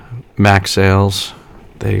Computing, Mac Sales.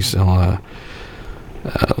 They sell a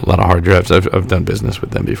lot of hard drives. I've done business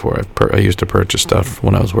with them before. I used to purchase stuff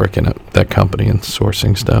when I was working at that company and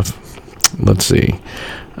sourcing stuff. Let's see.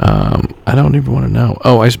 I don't even want to know.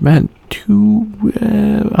 Oh, I spent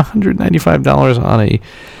 $195 on a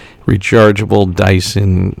rechargeable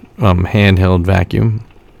Dyson handheld vacuum.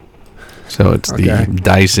 So it's the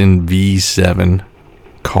Dyson V7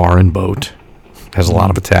 car and boat. Has a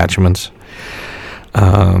lot of attachments.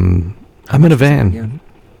 I'm in a van.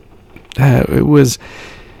 It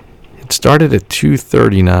started at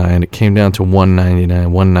 $239. It came down to $199,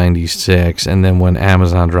 $196, and then when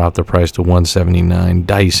Amazon dropped the price to $179,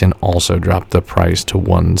 Dyson also dropped the price to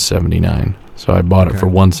 $179. So I bought it for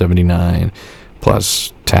 $179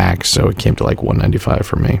 plus tax, so it came to like $195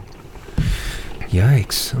 for me.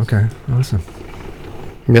 Yikes! Okay, awesome.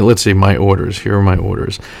 Yeah, let's see my orders. Here are my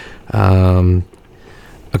orders.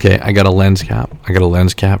 Okay, I got a lens cap. I got a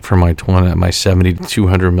lens cap for my 70 to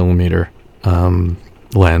 200 millimeter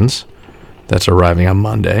lens. That's arriving on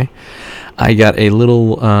Monday. I got a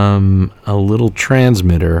little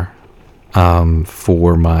transmitter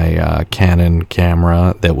for my Canon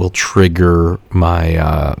camera that will trigger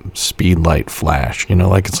my speed light flash. You know,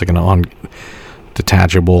 like it's like an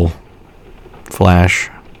detachable flash,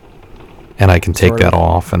 and I can take that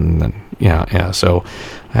off, and then yeah. So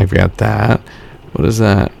I've got that. What is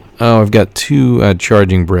that? Oh, I've got 2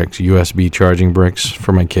 charging bricks, USB charging bricks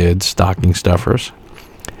for my kids, stocking stuffers.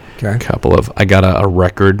 Okay. I got a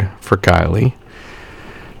record for Kylie.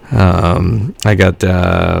 I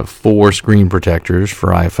got 4 screen protectors for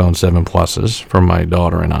iPhone 7 Pluses for my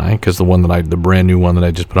daughter and I, because the brand new one that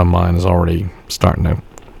I just put on mine is already starting to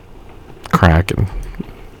crack and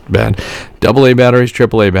bad. AA batteries,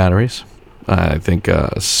 AAA batteries. I think a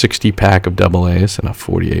 60-pack of AA's and a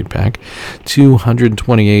 48-pack.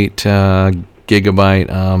 228 gigabyte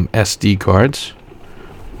SD cards.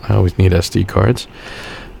 I always need SD cards.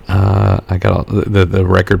 I got the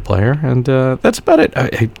record player, and that's about it.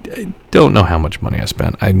 I don't know how much money I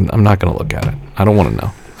spent. I'm not going to look at it. I don't want to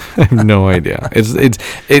know. I have no idea.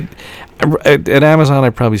 At Amazon, I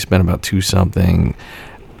probably spent about $2-something.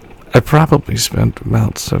 I probably spent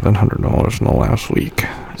about $700 in the last week.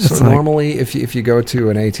 So normally, if you go to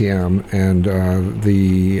an ATM and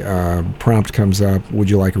the prompt comes up, would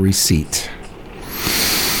you like a receipt?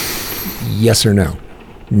 Yes or no?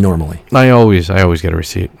 Normally, I always get a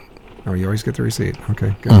receipt. Oh, you always get the receipt.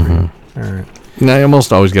 Okay, good. Mm-hmm. All right. I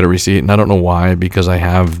almost always get a receipt, and I don't know why, because I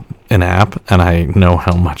have an app and I know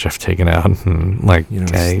how much I've taken out. And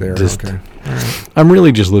okay. All right. I'm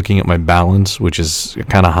really just looking at my balance, which is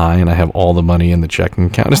kind of high, and I have all the money in the checking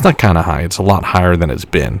account. It's not kind of high; it's a lot higher than it's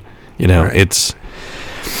been. Right. It's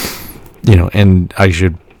and I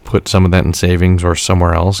should put some of that in savings or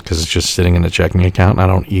somewhere else because it's just sitting in a checking account. I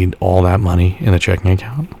don't need all that money in a checking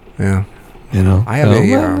account. Yeah. I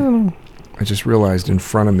have I just realized in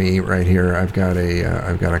front of me right here, I've got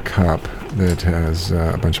a cup that has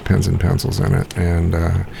a bunch of pens and pencils in it, and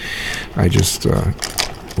I just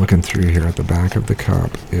looking through here at the back of the cup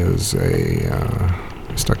is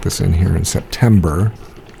I stuck this in here in September,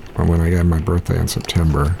 when I got my birthday in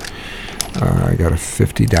September. I got a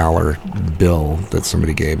 $50 bill that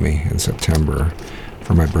somebody gave me in September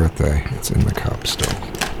for my birthday. It's in the cup still.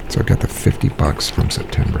 So I've got the $50 from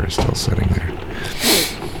September still sitting there.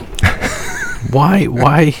 Why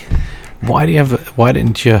do you have? Why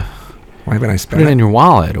didn't you Why haven't I put spent it it? in your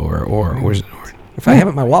wallet or If I have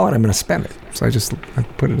it in my wallet, I'm going to spend it. So I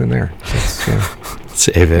put it in there. So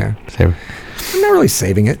save it? Yeah. Save it. I'm not really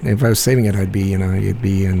saving it. If I was saving it, it'd be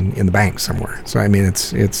in the bank somewhere. So I mean,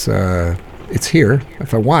 it's here.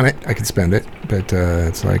 If I want it, I could spend it. But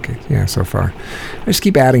it's like, yeah, so far, I just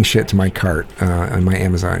keep adding shit to my cart, on my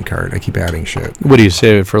Amazon cart. I keep adding shit. What do you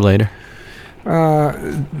save it for later?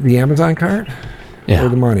 The Amazon cart. Yeah. Or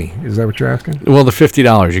the money? Is that what you're asking? Well, the $50,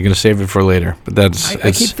 you're going to save it for later. But that's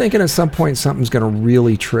I keep thinking at some point something's going to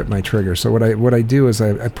really trip my trigger. So what I do is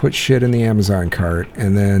I put shit in the Amazon cart,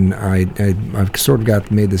 and then I've sort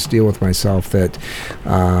of made this deal with myself that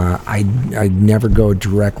I never go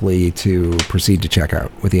directly to proceed to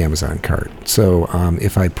checkout with the Amazon cart. So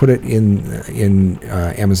if I put it in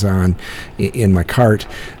Amazon in my cart,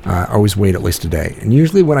 I always wait at least a day. And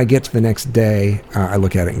usually when I get to the next day, I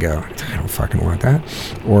look at it and go, I don't fucking want that.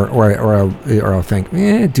 Or I'll think,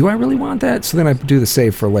 do I really want that? So then I do the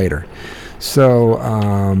save for later. So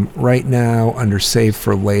right now under save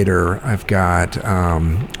for later, I've got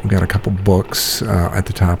a couple books at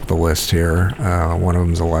the top of the list here. One of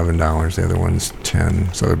them's $11, the other one's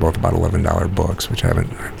 $10. So they're both about $11 books, which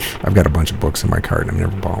I've got a bunch of books in my cart and I've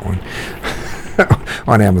never bought one.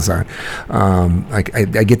 On Amazon. I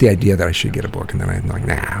get the idea that I should get a book, and then I'm like,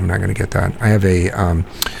 nah, I'm not going to get that. I have a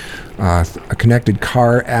connected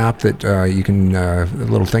car app that you can, a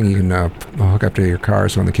little thing you can hook up to your car.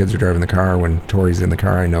 So when the kids are driving the car, when Tori's in the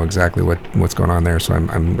car, I know exactly what's going on there. So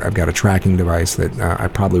I've got a tracking device that I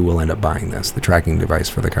probably will end up buying the tracking device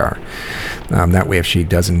for the car. That way, if she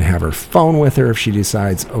doesn't have her phone with her, if she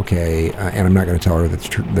decides, okay, and I'm not going to tell her that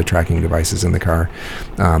the tracking device is in the car,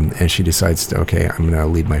 and she decides, okay, I'm going to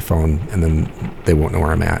leave my phone, and then they won't know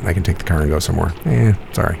where I'm at, and I can take the car and go somewhere.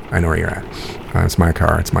 Sorry, I know where you're at. It's my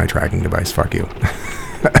car. It's my tracking device. Fuck you.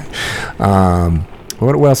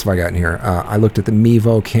 What else have I got in here? I looked at the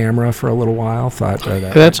Mevo camera for a little while. Thought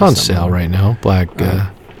that's on sale right now. Black.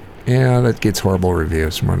 Yeah, that gets horrible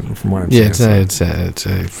reviews from what I'm seeing. Yeah, it's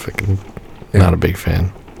a fucking not a big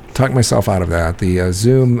fan. Talked myself out of that. The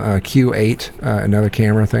Zoom Q8, another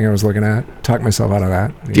camera thing I was looking at. Talked myself out of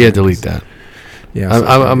that. Yeah, delete that. Yeah,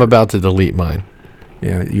 I'm about to delete mine.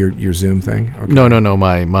 Yeah, your Zoom thing? Okay. No,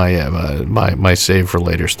 my save for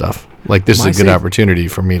later stuff. Like, this is a good opportunity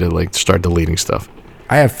for me to, like, start deleting stuff.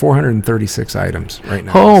 I have 436 items right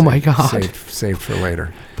now. Oh, my God. Saved for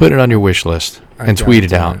later. Put it on your wish list and tweet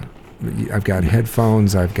it out. I've got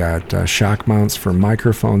headphones. I've got shock mounts for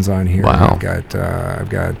microphones on here. Wow. I've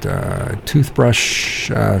got toothbrush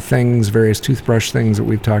things, various toothbrush things that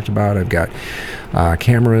we've talked about. I've got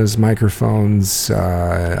cameras, microphones.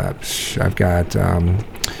 I've got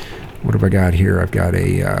what have I got here? I've got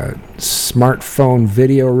a smartphone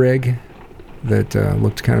video rig that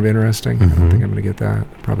looked kind of interesting. I don't think I'm going to get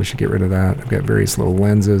that. Probably should get rid of that. I've got various little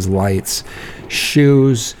lenses, lights,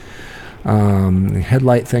 shoes.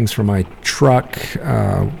 Headlight things for my truck.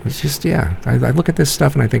 It's just, I look at this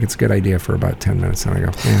stuff and I think it's a good idea for about 10 minutes, and I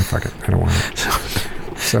go, fuck it, I don't want it.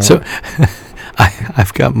 So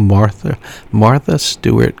I've got Martha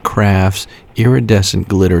Stewart Crafts Iridescent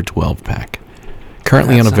Glitter 12-pack.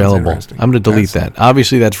 Currently unavailable. I'm going to delete that.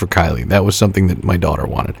 Obviously, that's for Kylie. That was something that my daughter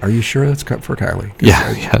wanted. Are you sure that's cut for Kylie?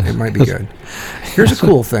 Yeah. It might be good. Here's a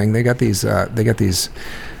cool thing. They've got these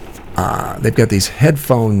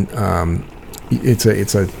headphone. It's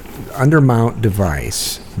a undermount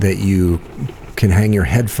device that you can hang your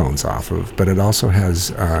headphones off of, but it also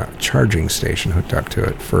has a charging station hooked up to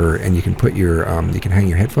it and you can put your you can hang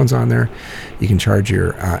your headphones on there. You can charge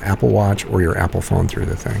your Apple Watch or your Apple phone through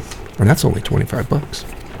the thing, and that's only $25.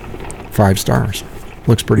 5 stars.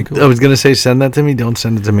 Looks pretty cool. I was gonna say, send that to me. Don't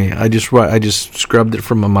send it to me. I just scrubbed it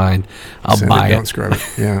from my mind. I'll buy it. Don't scrub it.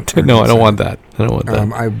 Yeah. No, I don't want that. I don't want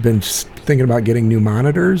that. I've been thinking about getting new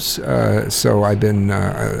monitors. So I've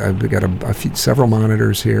got several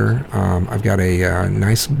monitors here. I've got a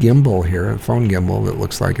nice gimbal here, a phone gimbal that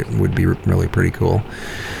looks like it would be really pretty cool.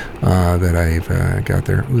 That I've got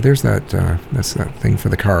there. Ooh, there's that. That's that thing for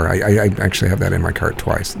the car. I actually have that in my cart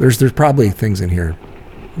twice. There's probably things in here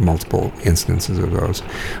multiple instances of those.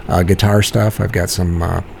 Guitar stuff, I've got some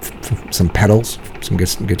pedals, some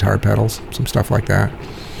guitar pedals, some stuff like that.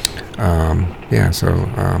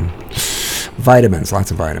 Vitamins,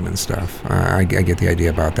 lots of vitamin stuff. I get the idea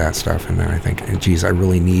about that stuff, and then I think, geez, I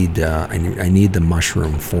really need I need the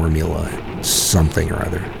mushroom formula, something or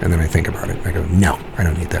other. And then I think about it, and I go, no, I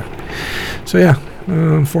don't need that. So yeah,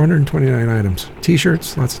 429 items.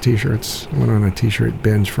 T-shirts, lots of T-shirts. I went on a T-shirt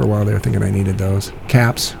binge for a while there, thinking I needed those.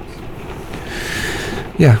 Caps.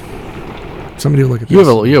 Yeah. Somebody will look at this.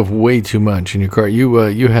 You have way too much in your cart. You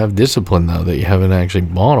have discipline, though, that you haven't actually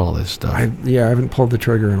bought all this stuff. I haven't pulled the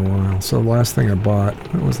trigger in a while. So the last thing I bought,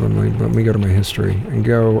 let me go to my history and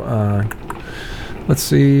go, let's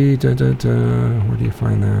see, where do you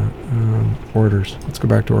find that? Orders. Let's go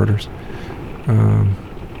back to orders.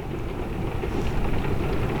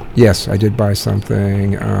 Yes, I did buy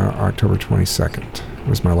something October 22nd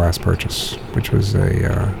was my last purchase, which was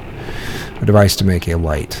a device to make a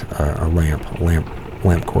light, a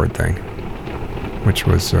lamp cord thing, which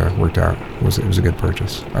was worked out. It was a good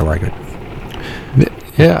purchase. I like it.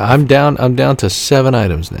 Yeah, I'm down to 7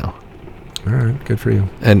 items now. All right, good for you.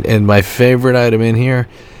 And my favorite item in here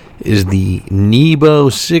is the Nebo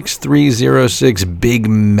 6306 Big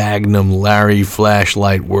Magnum Larry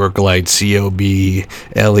flashlight work light COB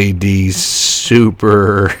LED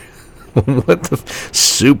super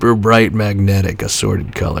super bright magnetic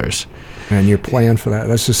assorted colors. And your plan for that?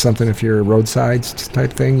 That's just something, if you're roadside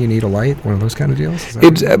type thing, you need a light, one of those kind of deals?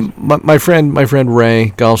 It's my friend Ray,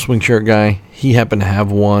 golf swing shirt guy, he happened to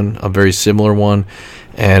have one, a very similar one,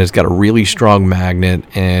 and it's got a really strong magnet,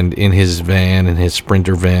 and in his van, in his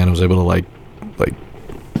Sprinter van, I was able to like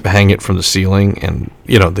hang it from the ceiling and,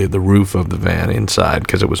 the roof of the van inside,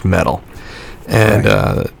 because it was metal. And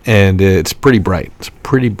right. And it's pretty bright. It's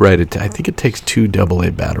pretty bright. I think it takes 2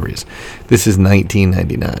 AA batteries. This is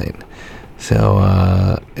 $19.99.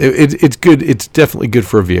 So it's good. It's definitely good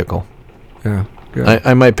for a vehicle. Yeah, good.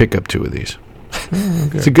 I might pick up 2 of these. Oh,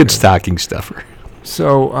 good, it's a good stocking stuffer.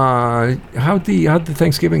 So how'd the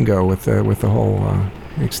Thanksgiving go with the whole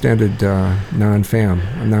extended non-fam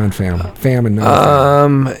and non-fam?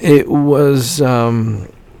 It was.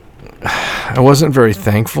 I wasn't very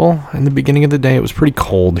thankful in the beginning of the day. It was pretty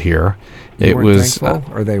cold here. You weren't thankful,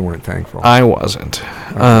 or they weren't thankful? I wasn't.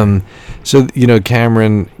 Okay. So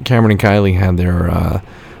Cameron and Kylie had their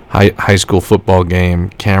high school football game.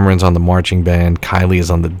 Cameron's on the marching band. Kylie is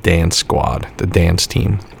on the dance squad, the dance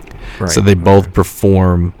team. Right. So they both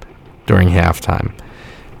perform during halftime.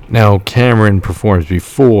 Now Cameron performs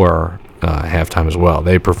before halftime as well.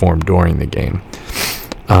 They perform during the game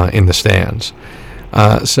in the stands.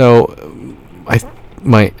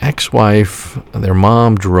 My ex-wife, their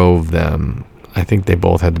mom drove them. I think they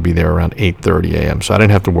both had to be there around 8:30 a.m., so I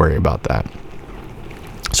didn't have to worry about that.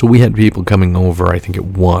 So we had people coming over, I think, at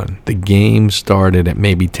 1. The game started at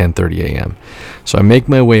maybe 10:30 a.m. So I make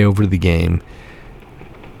my way over to the game,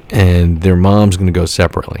 and their mom's going to go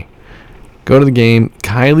separately. Go to the game.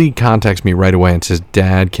 Kylie contacts me right away and says,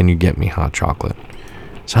 "Dad, can you get me hot chocolate?"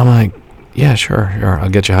 So I'm like, yeah, sure, I'll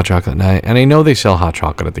get you hot chocolate. And I know they sell hot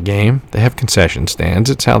chocolate at the game. They have concession stands.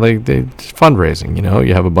 It's how it's fundraising,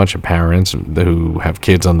 You have a bunch of parents who have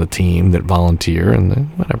kids on the team that volunteer and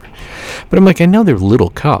whatever. But I'm like, I know they're little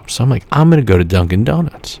cups. So I'm like, I'm going to go to Dunkin'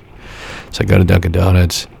 Donuts. So I go to Dunkin'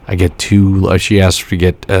 Donuts. I get 2. She asks to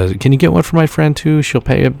get, can you get one for my friend too? She'll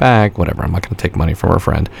pay it back. Whatever. I'm not going to take money from her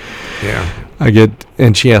friend. Yeah.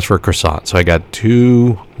 And she asked for a croissant. So I got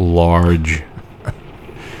 2 large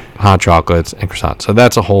hot chocolates and croissants. So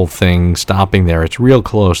that's a whole thing. Stopping there. It's real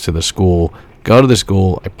close to the school. Go to the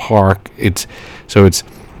school. I park. It's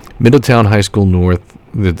Middletown High School North.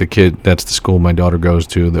 That's the school my daughter goes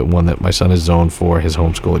to. The one that my son is zoned for. His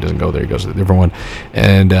home school. He doesn't go there. He goes to a different one.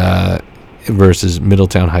 And versus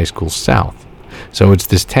Middletown High School South. So it's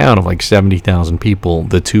this town of like 70,000 people,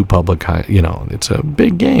 the 2 public, it's a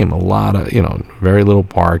big game, a lot of, very little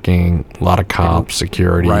parking, a lot of cops,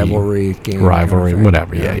 security. Rivalry,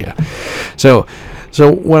 whatever, yeah. So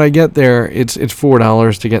when I get there, it's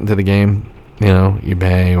 $4 to get into the game. You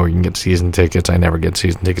pay, or you can get season tickets. I never get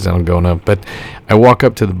season tickets. I don't go enough. But I walk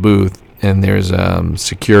up to the booth, and there's a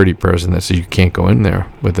security person that says, you can't go in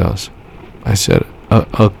there with us. I said,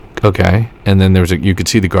 okay. And then you could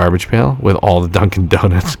see the garbage pail with all the Dunkin'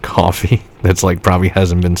 Donuts coffee that's probably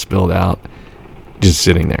hasn't been spilled out, just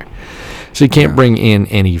sitting there. So you can't bring in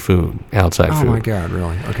any food, outside food. Oh my God,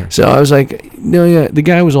 really? Okay. So I was like, no, yeah. The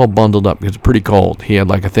guy was all bundled up because it's pretty cold. He had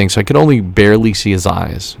like a thing, so I could only barely see his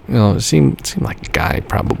eyes. It seemed like a guy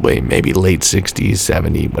probably maybe late 60s,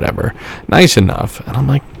 70, whatever. Nice enough. And I'm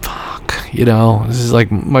like, fuck, this is like,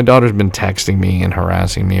 my daughter's been texting me and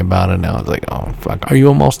harassing me about it now. I was like, oh, fuck, are you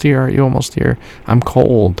almost here? Are you almost here? I'm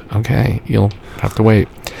cold. Okay, you'll have to wait.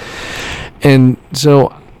 And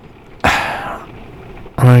so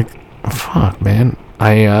I'm like, fuck, man.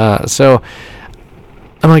 So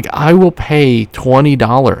I'm like, I will pay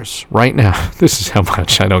 $20 right now. This is how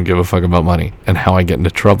much I don't give a fuck about money and how I get into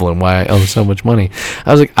trouble and why I owe so much money.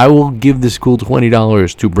 I was like, I will give the school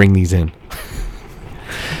 $20 to bring these in.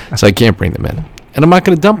 So I can't bring them in. And I'm not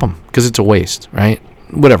going to dump them because it's a waste, right?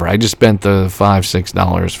 Whatever. I just spent the $5,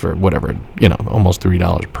 $6 for whatever, almost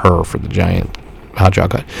 $3 per for the giant hot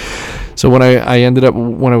chocolate. So when I ended up,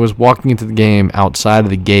 when I was walking into the game, outside of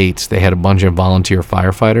the gates, they had a bunch of volunteer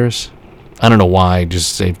firefighters. I don't know why,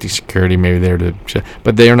 just safety, security, maybe they're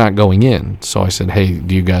but they are not going in. So I said, hey,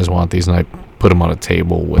 do you guys want these? And I put them on a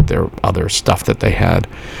table with their other stuff that they had.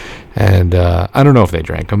 And I don't know if they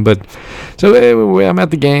drank them, but so anyway, I'm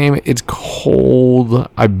at the game. It's cold.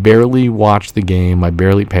 I barely watch the game. I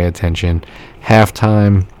barely pay attention.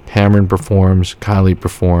 Halftime, Cameron performs, Kylie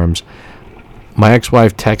performs. My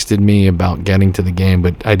ex-wife texted me about getting to the game,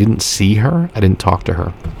 but I didn't see her. I didn't talk to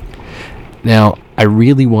her. Now, I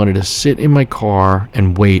really wanted to sit in my car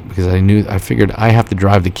and wait because I figured I have to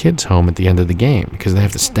drive the kids home at the end of the game because they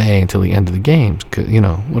have to stay until the end of the game,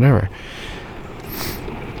 whatever.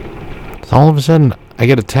 So all of a sudden, I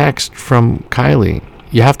get a text from Kylie.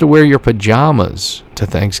 You have to wear your pajamas to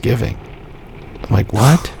Thanksgiving. I'm like,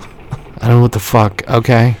 what? I don't know what the fuck.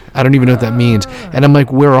 Okay. I don't even know what that means. And I'm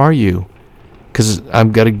like, where are you? Because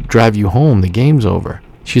I've got to drive you home. The game's over.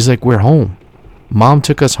 She's like, we're home. Mom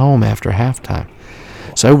took us home after halftime.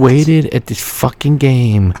 So I waited at this fucking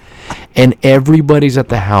game, and everybody's at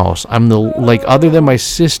the house. I'm other than my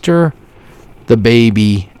sister, the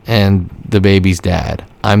baby, and the baby's dad,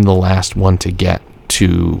 I'm the last one to get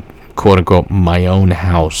to, quote unquote, my own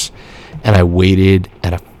house. And I waited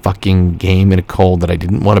at a fucking game in a cold that I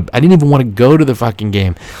didn't even want to go to the fucking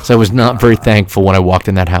game. So I was not very thankful when I walked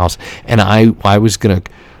in that house. And I was gonna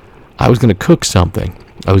cook something.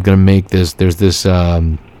 I was gonna make this. There's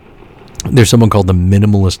someone called the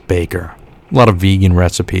Minimalist Baker. A lot of vegan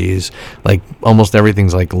recipes. Like almost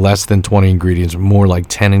everything's like less than 20 ingredients, more like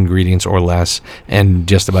 10 ingredients or less, and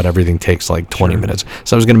just about everything takes like 20 minutes.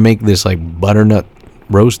 So I was gonna make this like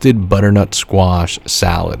roasted butternut squash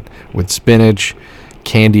salad with spinach,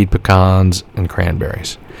 candied pecans, and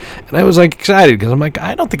cranberries. And I was like excited because I'm like,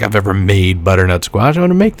 I don't think I've ever made butternut squash. I want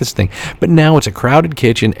to make this thing. But now it's a crowded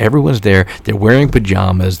kitchen. Everyone's there. They're wearing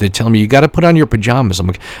pajamas. They're telling me, you got to put on your pajamas. I'm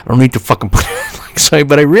like, I don't need to fucking put it.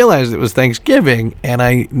 But I realized it was Thanksgiving and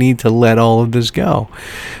I need to let all of this go.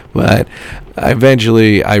 But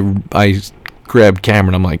eventually I grabbed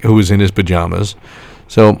Cameron. I'm like, who was in his pajamas?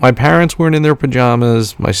 So my parents weren't in their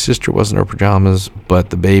pajamas. My sister wasn't in her pajamas, but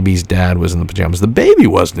the baby's dad was in the pajamas. The baby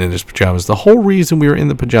wasn't in his pajamas. The whole reason we were in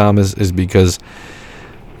the pajamas is because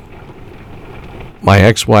my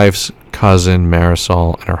ex-wife's cousin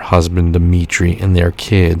Marisol and her husband Dimitri and their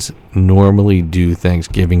kids normally do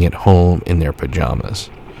Thanksgiving at home in their pajamas.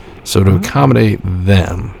 So to accommodate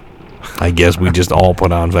them, I guess we just all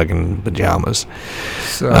put on fucking pajamas.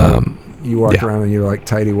 So you walk around and you're like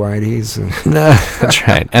tighty-whities. No, that's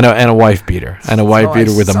right. And a wife beater. And a wife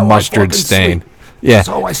beater with a mustard stain. Sleep. Yeah. That's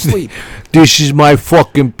how I sleep. This is my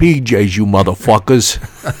fucking PJs, you motherfuckers.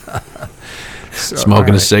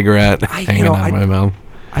 Smoking a cigarette, hanging out of my mouth.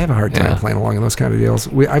 I have a hard time playing along in those kind of deals.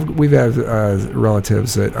 We've had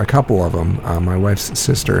relatives, that a couple of them, my wife's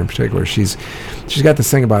sister in particular, she's got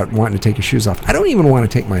this thing about wanting to take your shoes off. I don't even want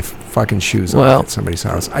to take my fucking shoes off at somebody's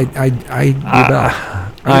house. I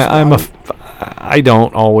rebel. I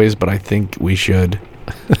don't always, but I think we should.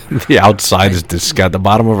 The outside is disgusting. The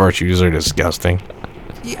bottom of our shoes are disgusting.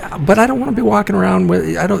 Yeah, but I don't want to be walking around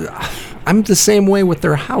with. I'm the same way with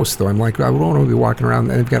their house, though. I'm like, I don't want to be walking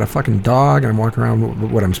around. And they've got a fucking dog, and I'm walking around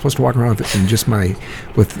with what I'm supposed to walk around with, in just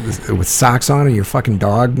with socks on, and your fucking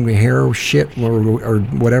dog hair shit or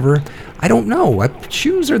whatever. I don't know.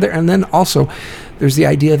 Shoes are there, and then also, there's the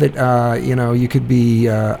idea that you could be.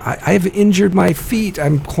 I've injured my feet.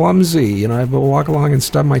 I'm clumsy. I will walk along and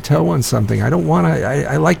stub my toe on something. I don't want to.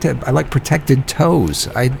 I like protected toes.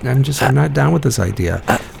 I'm not down with this idea.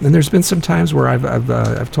 And there's been some times where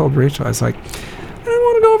I've told Rachel, I was like, I don't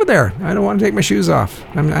want to go over there. I don't want to take my shoes off.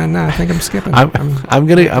 I think I'm skipping. I'm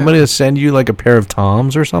gonna send you like a pair of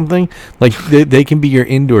Toms or something. Like they can be your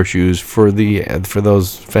indoor shoes for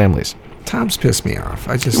those families. Toms piss me off.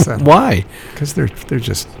 I just Why? because they're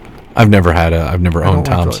just. I've never owned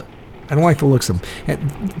Toms. I don't like the looks of them.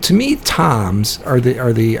 And to me, Toms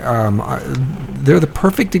they're the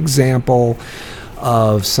perfect example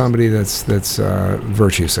of somebody that's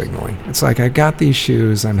virtue signaling. It's like, I got these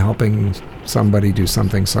shoes, I'm helping somebody do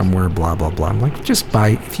something somewhere, blah blah blah. I'm like, just buy.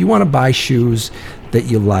 If you want to buy shoes that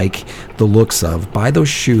you like the looks of, buy those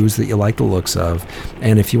shoes that you like the looks of.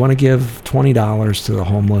 And if you want to give $20 to the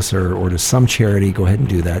homeless or to some charity, go ahead and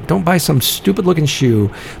do that. Don't buy some stupid looking shoe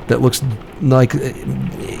that looks like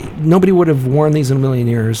nobody would have worn these in a million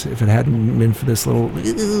years if it hadn't been for this little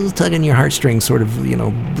tug in your heartstrings sort of,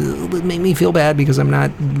 make me feel bad because I'm not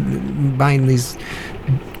buying these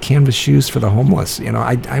canvas shoes for the homeless.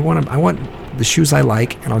 I want the shoes I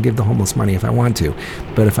like, and I'll give the homeless money if I want to.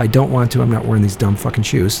 But if I don't want to, I'm not wearing these dumb fucking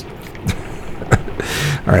shoes.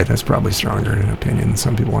 All right, that's probably stronger in opinion than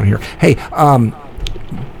some people want to hear. Hey,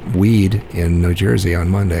 weed in New Jersey on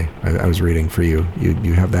Monday. I was reading for you.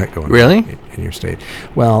 You have that going really on in your state.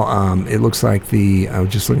 Well, it looks like I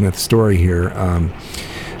was just looking at the story here,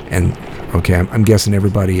 and okay, I'm guessing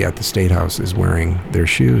everybody at the State House is wearing their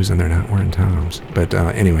shoes and they're not wearing Toms. But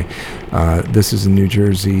anyway, this is in New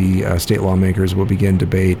Jersey. State lawmakers will begin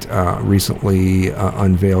debate recently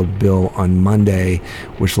unveiled bill on Monday,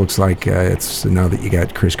 which looks like it's now that you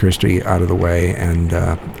got Chris Christie out of the way and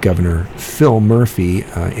Governor Phil Murphy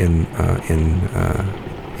in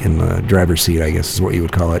the driver's seat, I guess is what you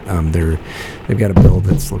would call it. They've got a bill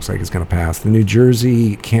that looks like it's going to pass. The New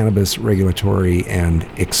Jersey Cannabis Regulatory and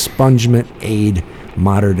Expungement Aid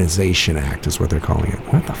Modernization Act is what they're calling it.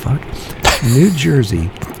 What the fuck? New Jersey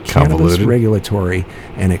Cannabis Regulatory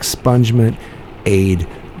and Expungement Aid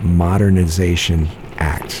Modernization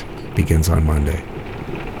Act begins on Monday.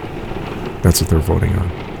 That's what they're voting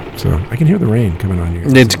on. So I can hear the rain coming on you.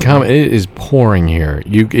 It is pouring here.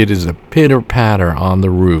 It is a pitter patter on the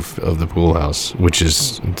roof of the pool house, which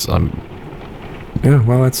is yeah.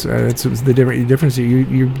 Well, it's the difference.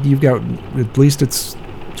 You've got, at least it's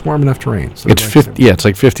warm enough to rain. So it's 50. Yeah, it's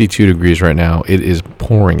like 52 degrees right now. It is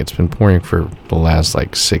pouring. It's been pouring for the last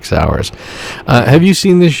 6 hours. Have you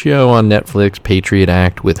seen this show on Netflix, Patriot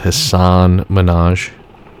Act, with Hassan Minhaj?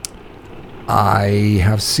 I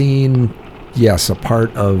have seen. Yes, a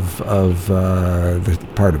part of the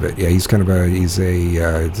part of it. Yeah, he's kind of he's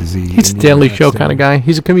a Daily Show kind of guy.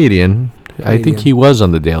 He's a comedian. I think he was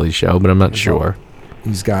on the Daily Show, but I'm not sure.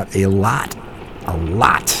 He's got a lot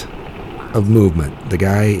of movement. The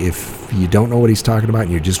guy, if you don't know what he's talking about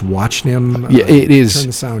and you're just watching him, it is. Turn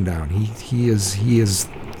the sound down. He is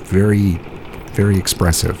very, very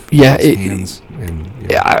expressive. Yeah, hands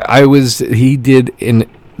He did in.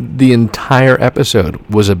 The entire episode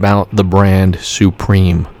was about the brand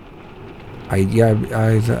Supreme.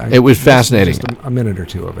 It was fascinating. Just a minute or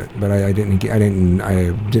two of it, but I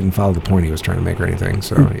didn't follow the point he was trying to make or anything.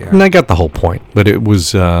 So yeah, and I got the whole point, but it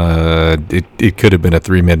was it could have been a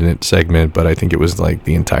 3-minute segment, but I think it was the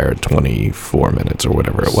entire 24 minutes or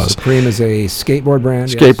whatever it was. Supreme is a skateboard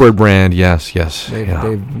brand. Brand, yes.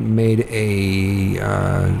 They've made a.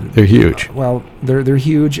 They're huge. Well, they're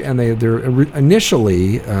huge, and they're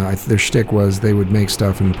initially their shtick was they would make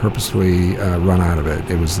stuff and purposefully run out of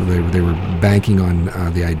it. It was they were banking on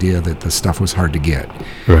the idea that the stuff was hard to get.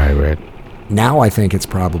 Right. Now I think it's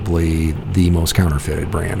probably the most counterfeited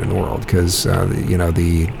brand in the world because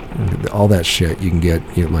all that shit you can get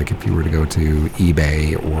like if you were to go to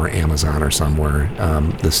eBay or Amazon or somewhere,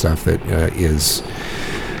 the stuff that is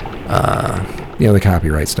the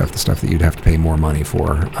copyright stuff, the stuff that you'd have to pay more money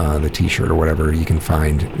for, the T-shirt or whatever you can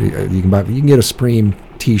find. You can get a Supreme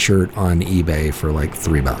T-shirt on eBay for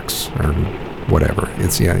 $3 or whatever.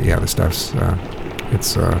 It's the stuff's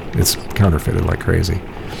it's counterfeited like crazy.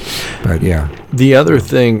 But yeah. The other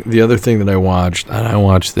thing that I watched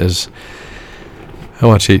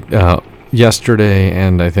it yesterday,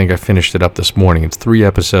 and I think I finished it up this morning. It's 3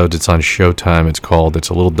 episodes. It's on Showtime. It's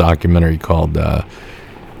a little documentary called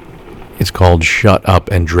Shut Up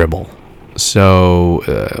and Dribble. So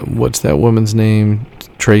what's that woman's name?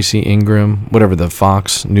 Tracy Ingram, whatever, the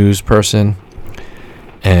Fox News person.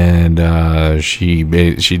 And she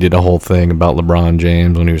did a whole thing about LeBron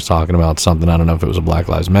James when he was talking about something. I don't know if it was a Black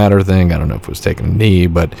Lives Matter thing. I don't know if it was taking a knee,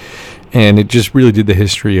 and it just really did the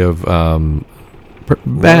history of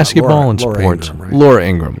basketball and sports. Ingram, right? Laura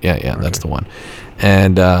Ingram, yeah, that's the one.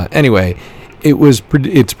 And anyway, it's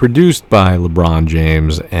produced by LeBron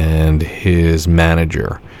James and his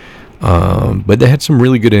manager. But they had some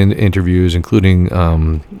really good interviews, including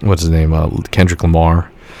what's his name, Kendrick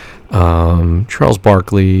Lamar. Charles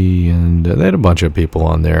Barkley, and they had a bunch of people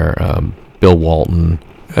on there. Bill Walton.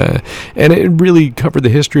 And it really covered the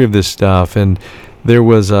history of this stuff. And there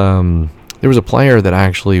was a player that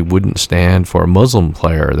actually wouldn't stand for, a Muslim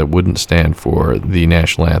player that wouldn't stand for the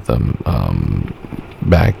national anthem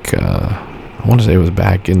back, I want to say it was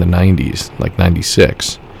back in the 90s, like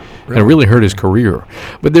 96. And it really hurt his career.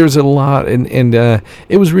 But there's a lot, and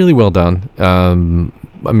it was really well done.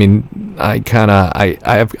 I mean,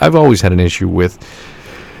 I've always had an issue with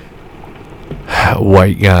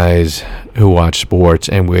white guys who watch sports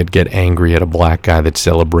and would get angry at a black guy that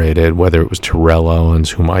celebrated, whether it was Terrell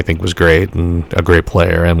Owens, whom I think was great and a great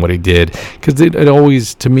player, and what he did, because it always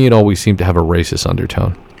seemed to have a racist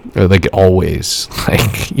undertone, like always,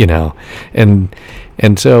 like, you know, and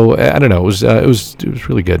so I don't know, it was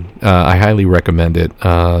really good. I highly recommend it.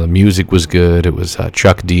 The music was good. It was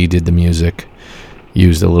Chuck D did the music,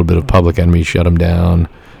 used a little bit of Public Enemy, Shut Him Down,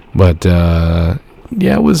 but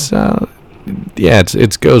it was.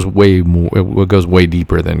 It goes way more. It goes way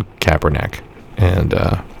deeper than Kaepernick, and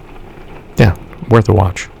worth a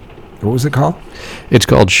watch. What was it called? It's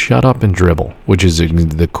called "Shut Up and Dribble," which is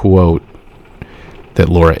the quote that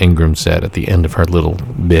Laura Ingraham said at the end of her little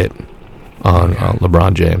bit on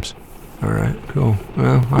LeBron James. All right, cool.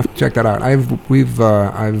 Well, I'll have to check that out. I've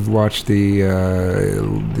watched the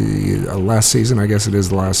last season. I guess it is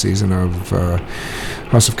the last season of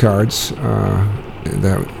House of Cards.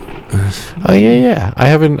 Oh yeah. I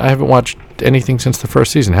haven't watched anything since the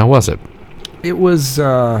first season. How was it? It was.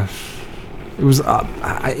 They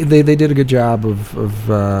did a good job of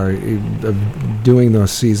doing the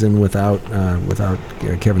season without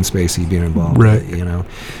Kevin Spacey being involved. Right. You know,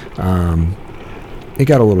 it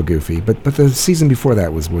got a little goofy, but the season before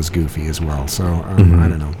that was goofy as well. So I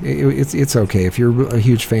don't know. It's okay if you're a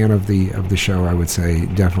huge fan of the show. I would say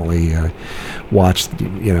definitely watch.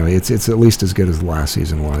 You know, it's at least as good as the last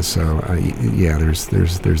season was. So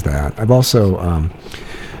there's that. I've also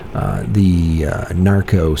the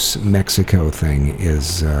Narcos Mexico thing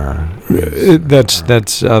is that's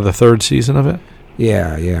the third season of it.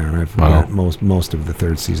 Yeah, and I've got most of the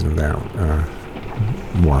third season of that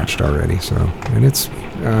watched already. So, and it's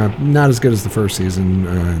not as good as the first season,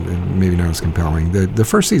 and maybe not as compelling. The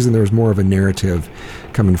first season, there was more of a narrative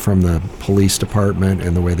coming from the police department,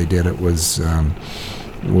 and the way they did it was from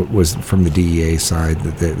the DEA side.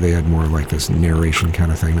 That they had more like this narration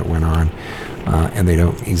kind of thing that went on. And they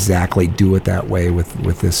don't exactly do it that way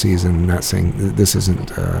with this season. I'm not saying this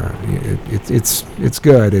isn't. It's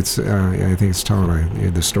good. It's I think it's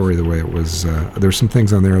telling the story the way it was. There's some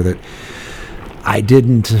things on there that I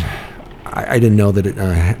didn't know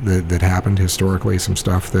that that happened historically. Some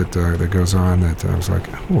stuff that goes on that I was like,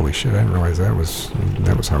 holy shit! I didn't realize that was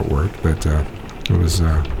how it worked. But it was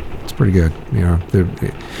it's pretty good. You know,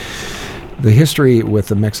 the history with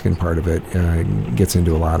the Mexican part of it gets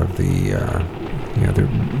into a lot of the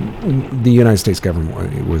United States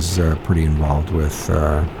government was pretty involved with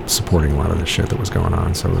supporting a lot of the shit that was going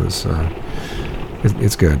on. So it was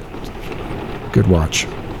it's good watch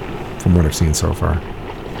from what I've seen so far.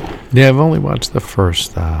 Yeah, I've only watched the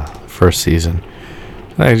first season.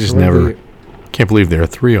 I just can't believe there are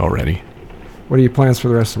 3 already. What are your plans for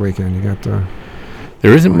the rest of the weekend? You got there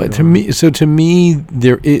isn't much to me. So to me,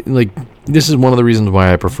 this is one of the reasons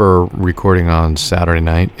why I prefer recording on Saturday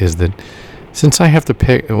night, is that since I have to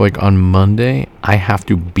pick, like on Monday, I have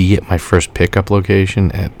to be at my first pickup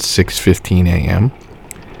location at 6:15 a.m.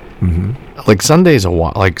 Mm-hmm. Like Sunday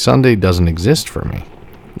doesn't exist for me,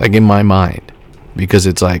 like in my mind, because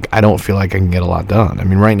it's like I don't feel like I can get a lot done. I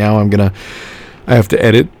mean, right now I have to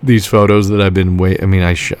edit these photos that I've been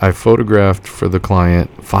I photographed for the client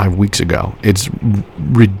 5 weeks ago. It's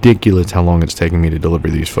ridiculous how long it's taking me to deliver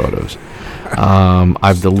these photos.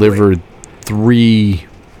 I've delivered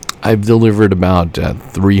about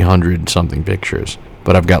 300 something pictures,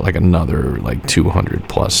 but I've got like another 200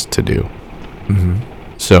 plus to do. Mm-hmm.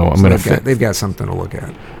 So they've got something to look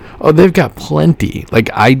at. Oh, they've got plenty. Like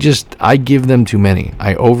I give them too many.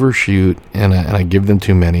 I overshoot and I give them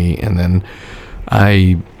too many, and then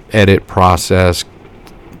I edit, process,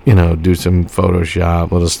 do some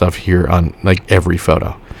Photoshop, little stuff here on like every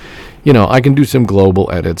photo. I can do some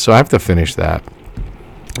global edits, so I have to finish that.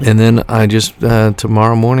 And then I just,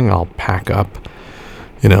 tomorrow morning I'll pack a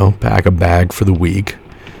bag for the week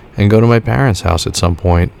and go to my parents' house at some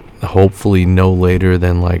point, hopefully no later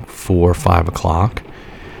than 4 or 5 o'clock.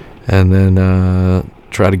 And then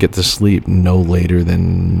try to get to sleep no later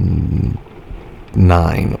than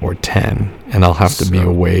 9 or 10, and I'll have to be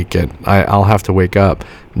awake I'll have to wake up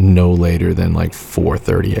no later than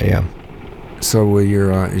 4:30 a.m. So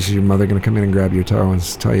is your mother going to come in and grab your toe and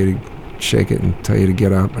tell you to shake it and tell you to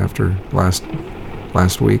get up after last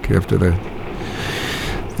week, after the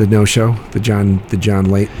the no-show, the John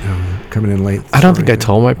late, coming in late. I don't think I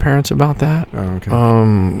told my parents about that. Oh,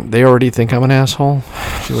 okay. They already think I'm an asshole.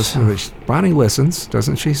 She listens. Bonnie listens,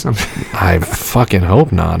 doesn't she? I fucking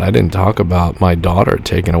hope not. I didn't talk about my daughter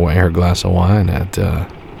taking away her glass of wine at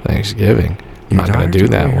Thanksgiving. I'm not going to do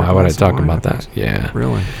that. Why would I talk about that? Yeah.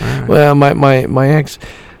 Really? All right. Well, my ex...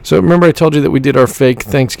 So remember I told you that we did our fake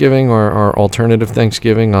Thanksgiving or our alternative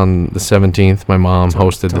Thanksgiving on the 17th. My mom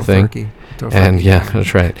hosted the thing. And yeah,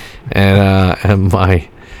 that's right. And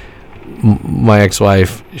my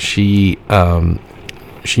ex-wife, she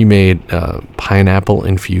made pineapple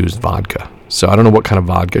infused vodka. So I don't know what kind of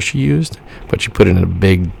vodka she used, but she put it in a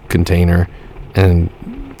big container and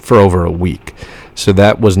for over a week. So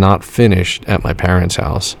that was not finished at my parents'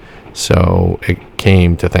 house. So it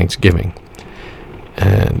came to Thanksgiving.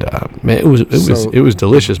 And man, it was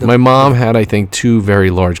delicious. My mom had, I think, 2 very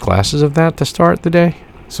large glasses of that to start the day.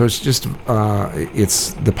 So it's just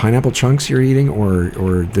it's the pineapple chunks you're eating,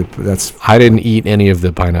 or that's. I didn't eat any of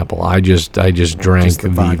the pineapple. I just drank the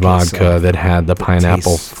vodka that had the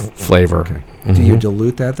pineapple flavor. Okay. Mm-hmm. Do you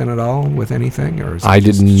dilute that then at all with anything, or? Is it I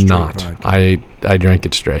did not. Vodka? I drank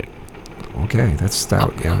it straight. Okay, that's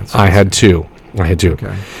stout. Yeah. I had two.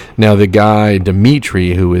 Okay. Now, the guy,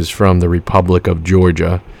 Dimitri, who is from the Republic of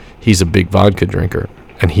Georgia, he's a big vodka drinker,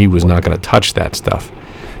 and he was not going to touch that stuff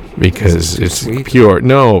because it's sweet? pure.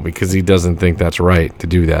 No, because he doesn't think that's right to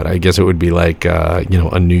do that. I guess it would be like, a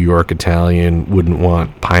New York Italian wouldn't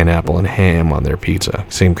want pineapple and ham on their pizza.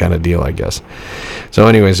 Same kind of deal, I guess. So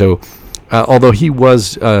anyway, although he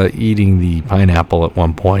was eating the pineapple at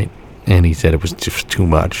one point, and he said it was just too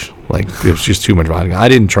much. Like, it was just too much vodka. I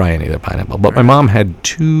didn't try any of the pineapple. But my mom had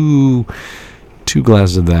two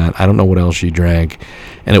glasses of that. I don't know what else she drank.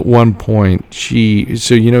 And at one point, so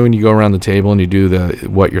when you go around the table and you do the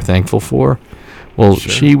what you're thankful for? Well,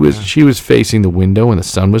 sure, she was facing the window when the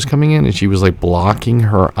sun was coming in, and she was like blocking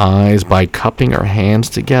her eyes by cupping her hands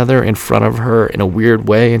together in front of her in a weird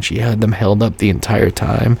way, and she had them held up the entire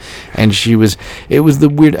time. And it was the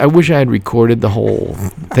weird. I wish I had recorded the whole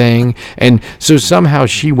thing. And so somehow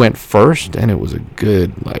she went first, and it was a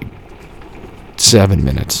good 7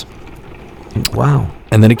 minutes. Wow.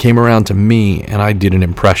 And then it came around to me, and I did an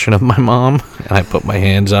impression of my mom, and I put my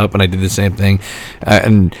hands up, and I did the same thing,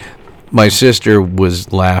 and my sister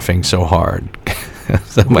was laughing so hard.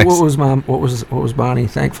 What was Bonnie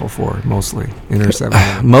thankful for mostly in her 7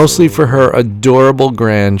 minutes? Mostly for her adorable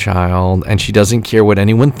grandchild, and she doesn't care what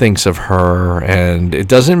anyone thinks of her, and it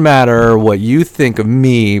doesn't matter what you think of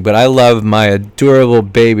me, but I love my adorable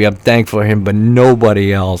baby. I'm thankful for him, but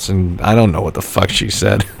nobody else. And I don't know what the fuck she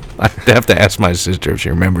said. I have to ask my sister if she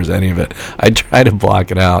remembers any of it. I try to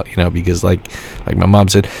block it out, because like my mom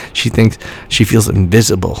said, she feels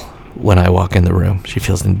invisible when I walk in the room. She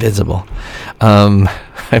feels invisible.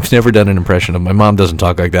 I've never done an impression of my mom. Doesn't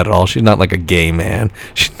talk like that at all. She's not like a gay man.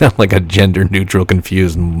 She's not like a gender neutral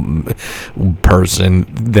confused person.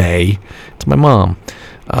 It's my mom.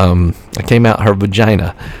 I came out her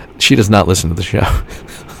vagina. She does not listen to the show.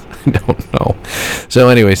 I don't know. So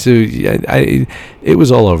anyway, it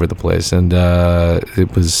was all over the place, and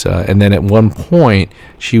it was, and then at one point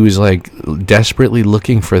she was like desperately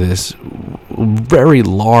looking for this very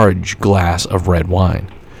large glass of red wine.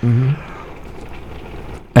 Mm-hmm.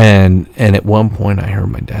 And at one point I heard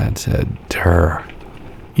my dad said to her,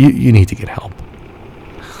 "You need to get help."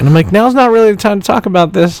 And I'm like, now's not really the time to talk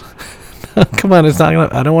about this. Come on, it's not gonna,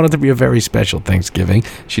 I don't want it to be a very special Thanksgiving.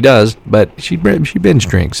 She does, but she binge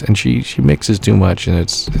drinks, and she mixes too much, and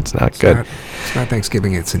it's not good. It's not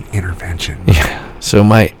Thanksgiving, it's an intervention. Yeah. So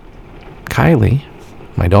my Kylie,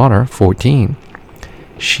 my daughter, 14,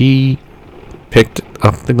 she picked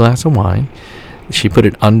up the glass of wine. She put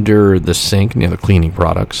it under the sink near the cleaning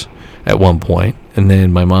products at one point, and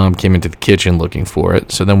then my mom came into the kitchen looking for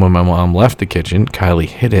it. So then when my mom left the kitchen, Kylie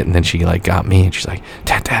hid it, and then she got me, and she's like,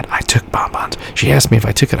 Dad, I took bonbons. She asked me if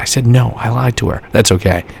I took it. I said no. I lied to her. That's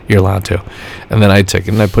okay. You're allowed to. And then I took it,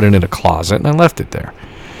 and I put it in a closet, and I left it there.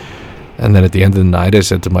 And then at the end of the night, I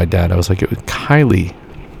said to my dad, I was like, it was Kylie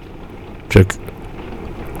took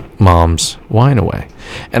Mom's wine away.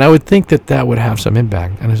 And I would think that would have some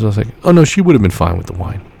impact. And I was like, oh no, she would have been fine with the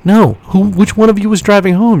wine. No, which one of you was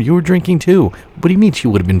driving home? You were drinking too. What do you mean she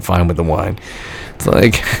would have been fine with the wine? It's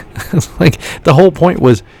like the whole point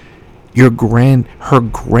was her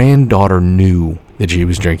granddaughter knew that she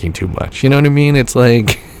was drinking too much. You know what I mean? It's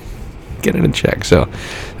like, get it in check. So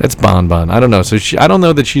that's Bon. I don't know. So I don't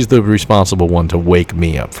know that she's the responsible one to wake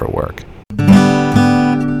me up for work.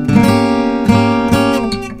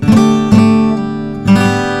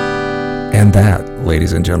 And that,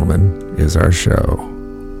 ladies and gentlemen, is our show.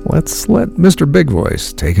 let's let Mr. Big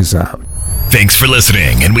Voice take us out. Thanks for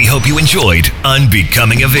listening, and we hope you enjoyed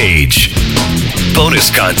Unbecoming of Age.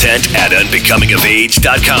 Bonus content at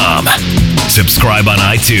unbecomingofage.com. Subscribe on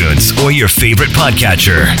iTunes or your favorite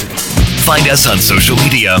podcatcher. Find us on social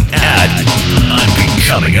media at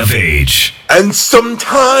Unbecoming of Age. And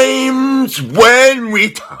sometimes when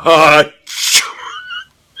we touch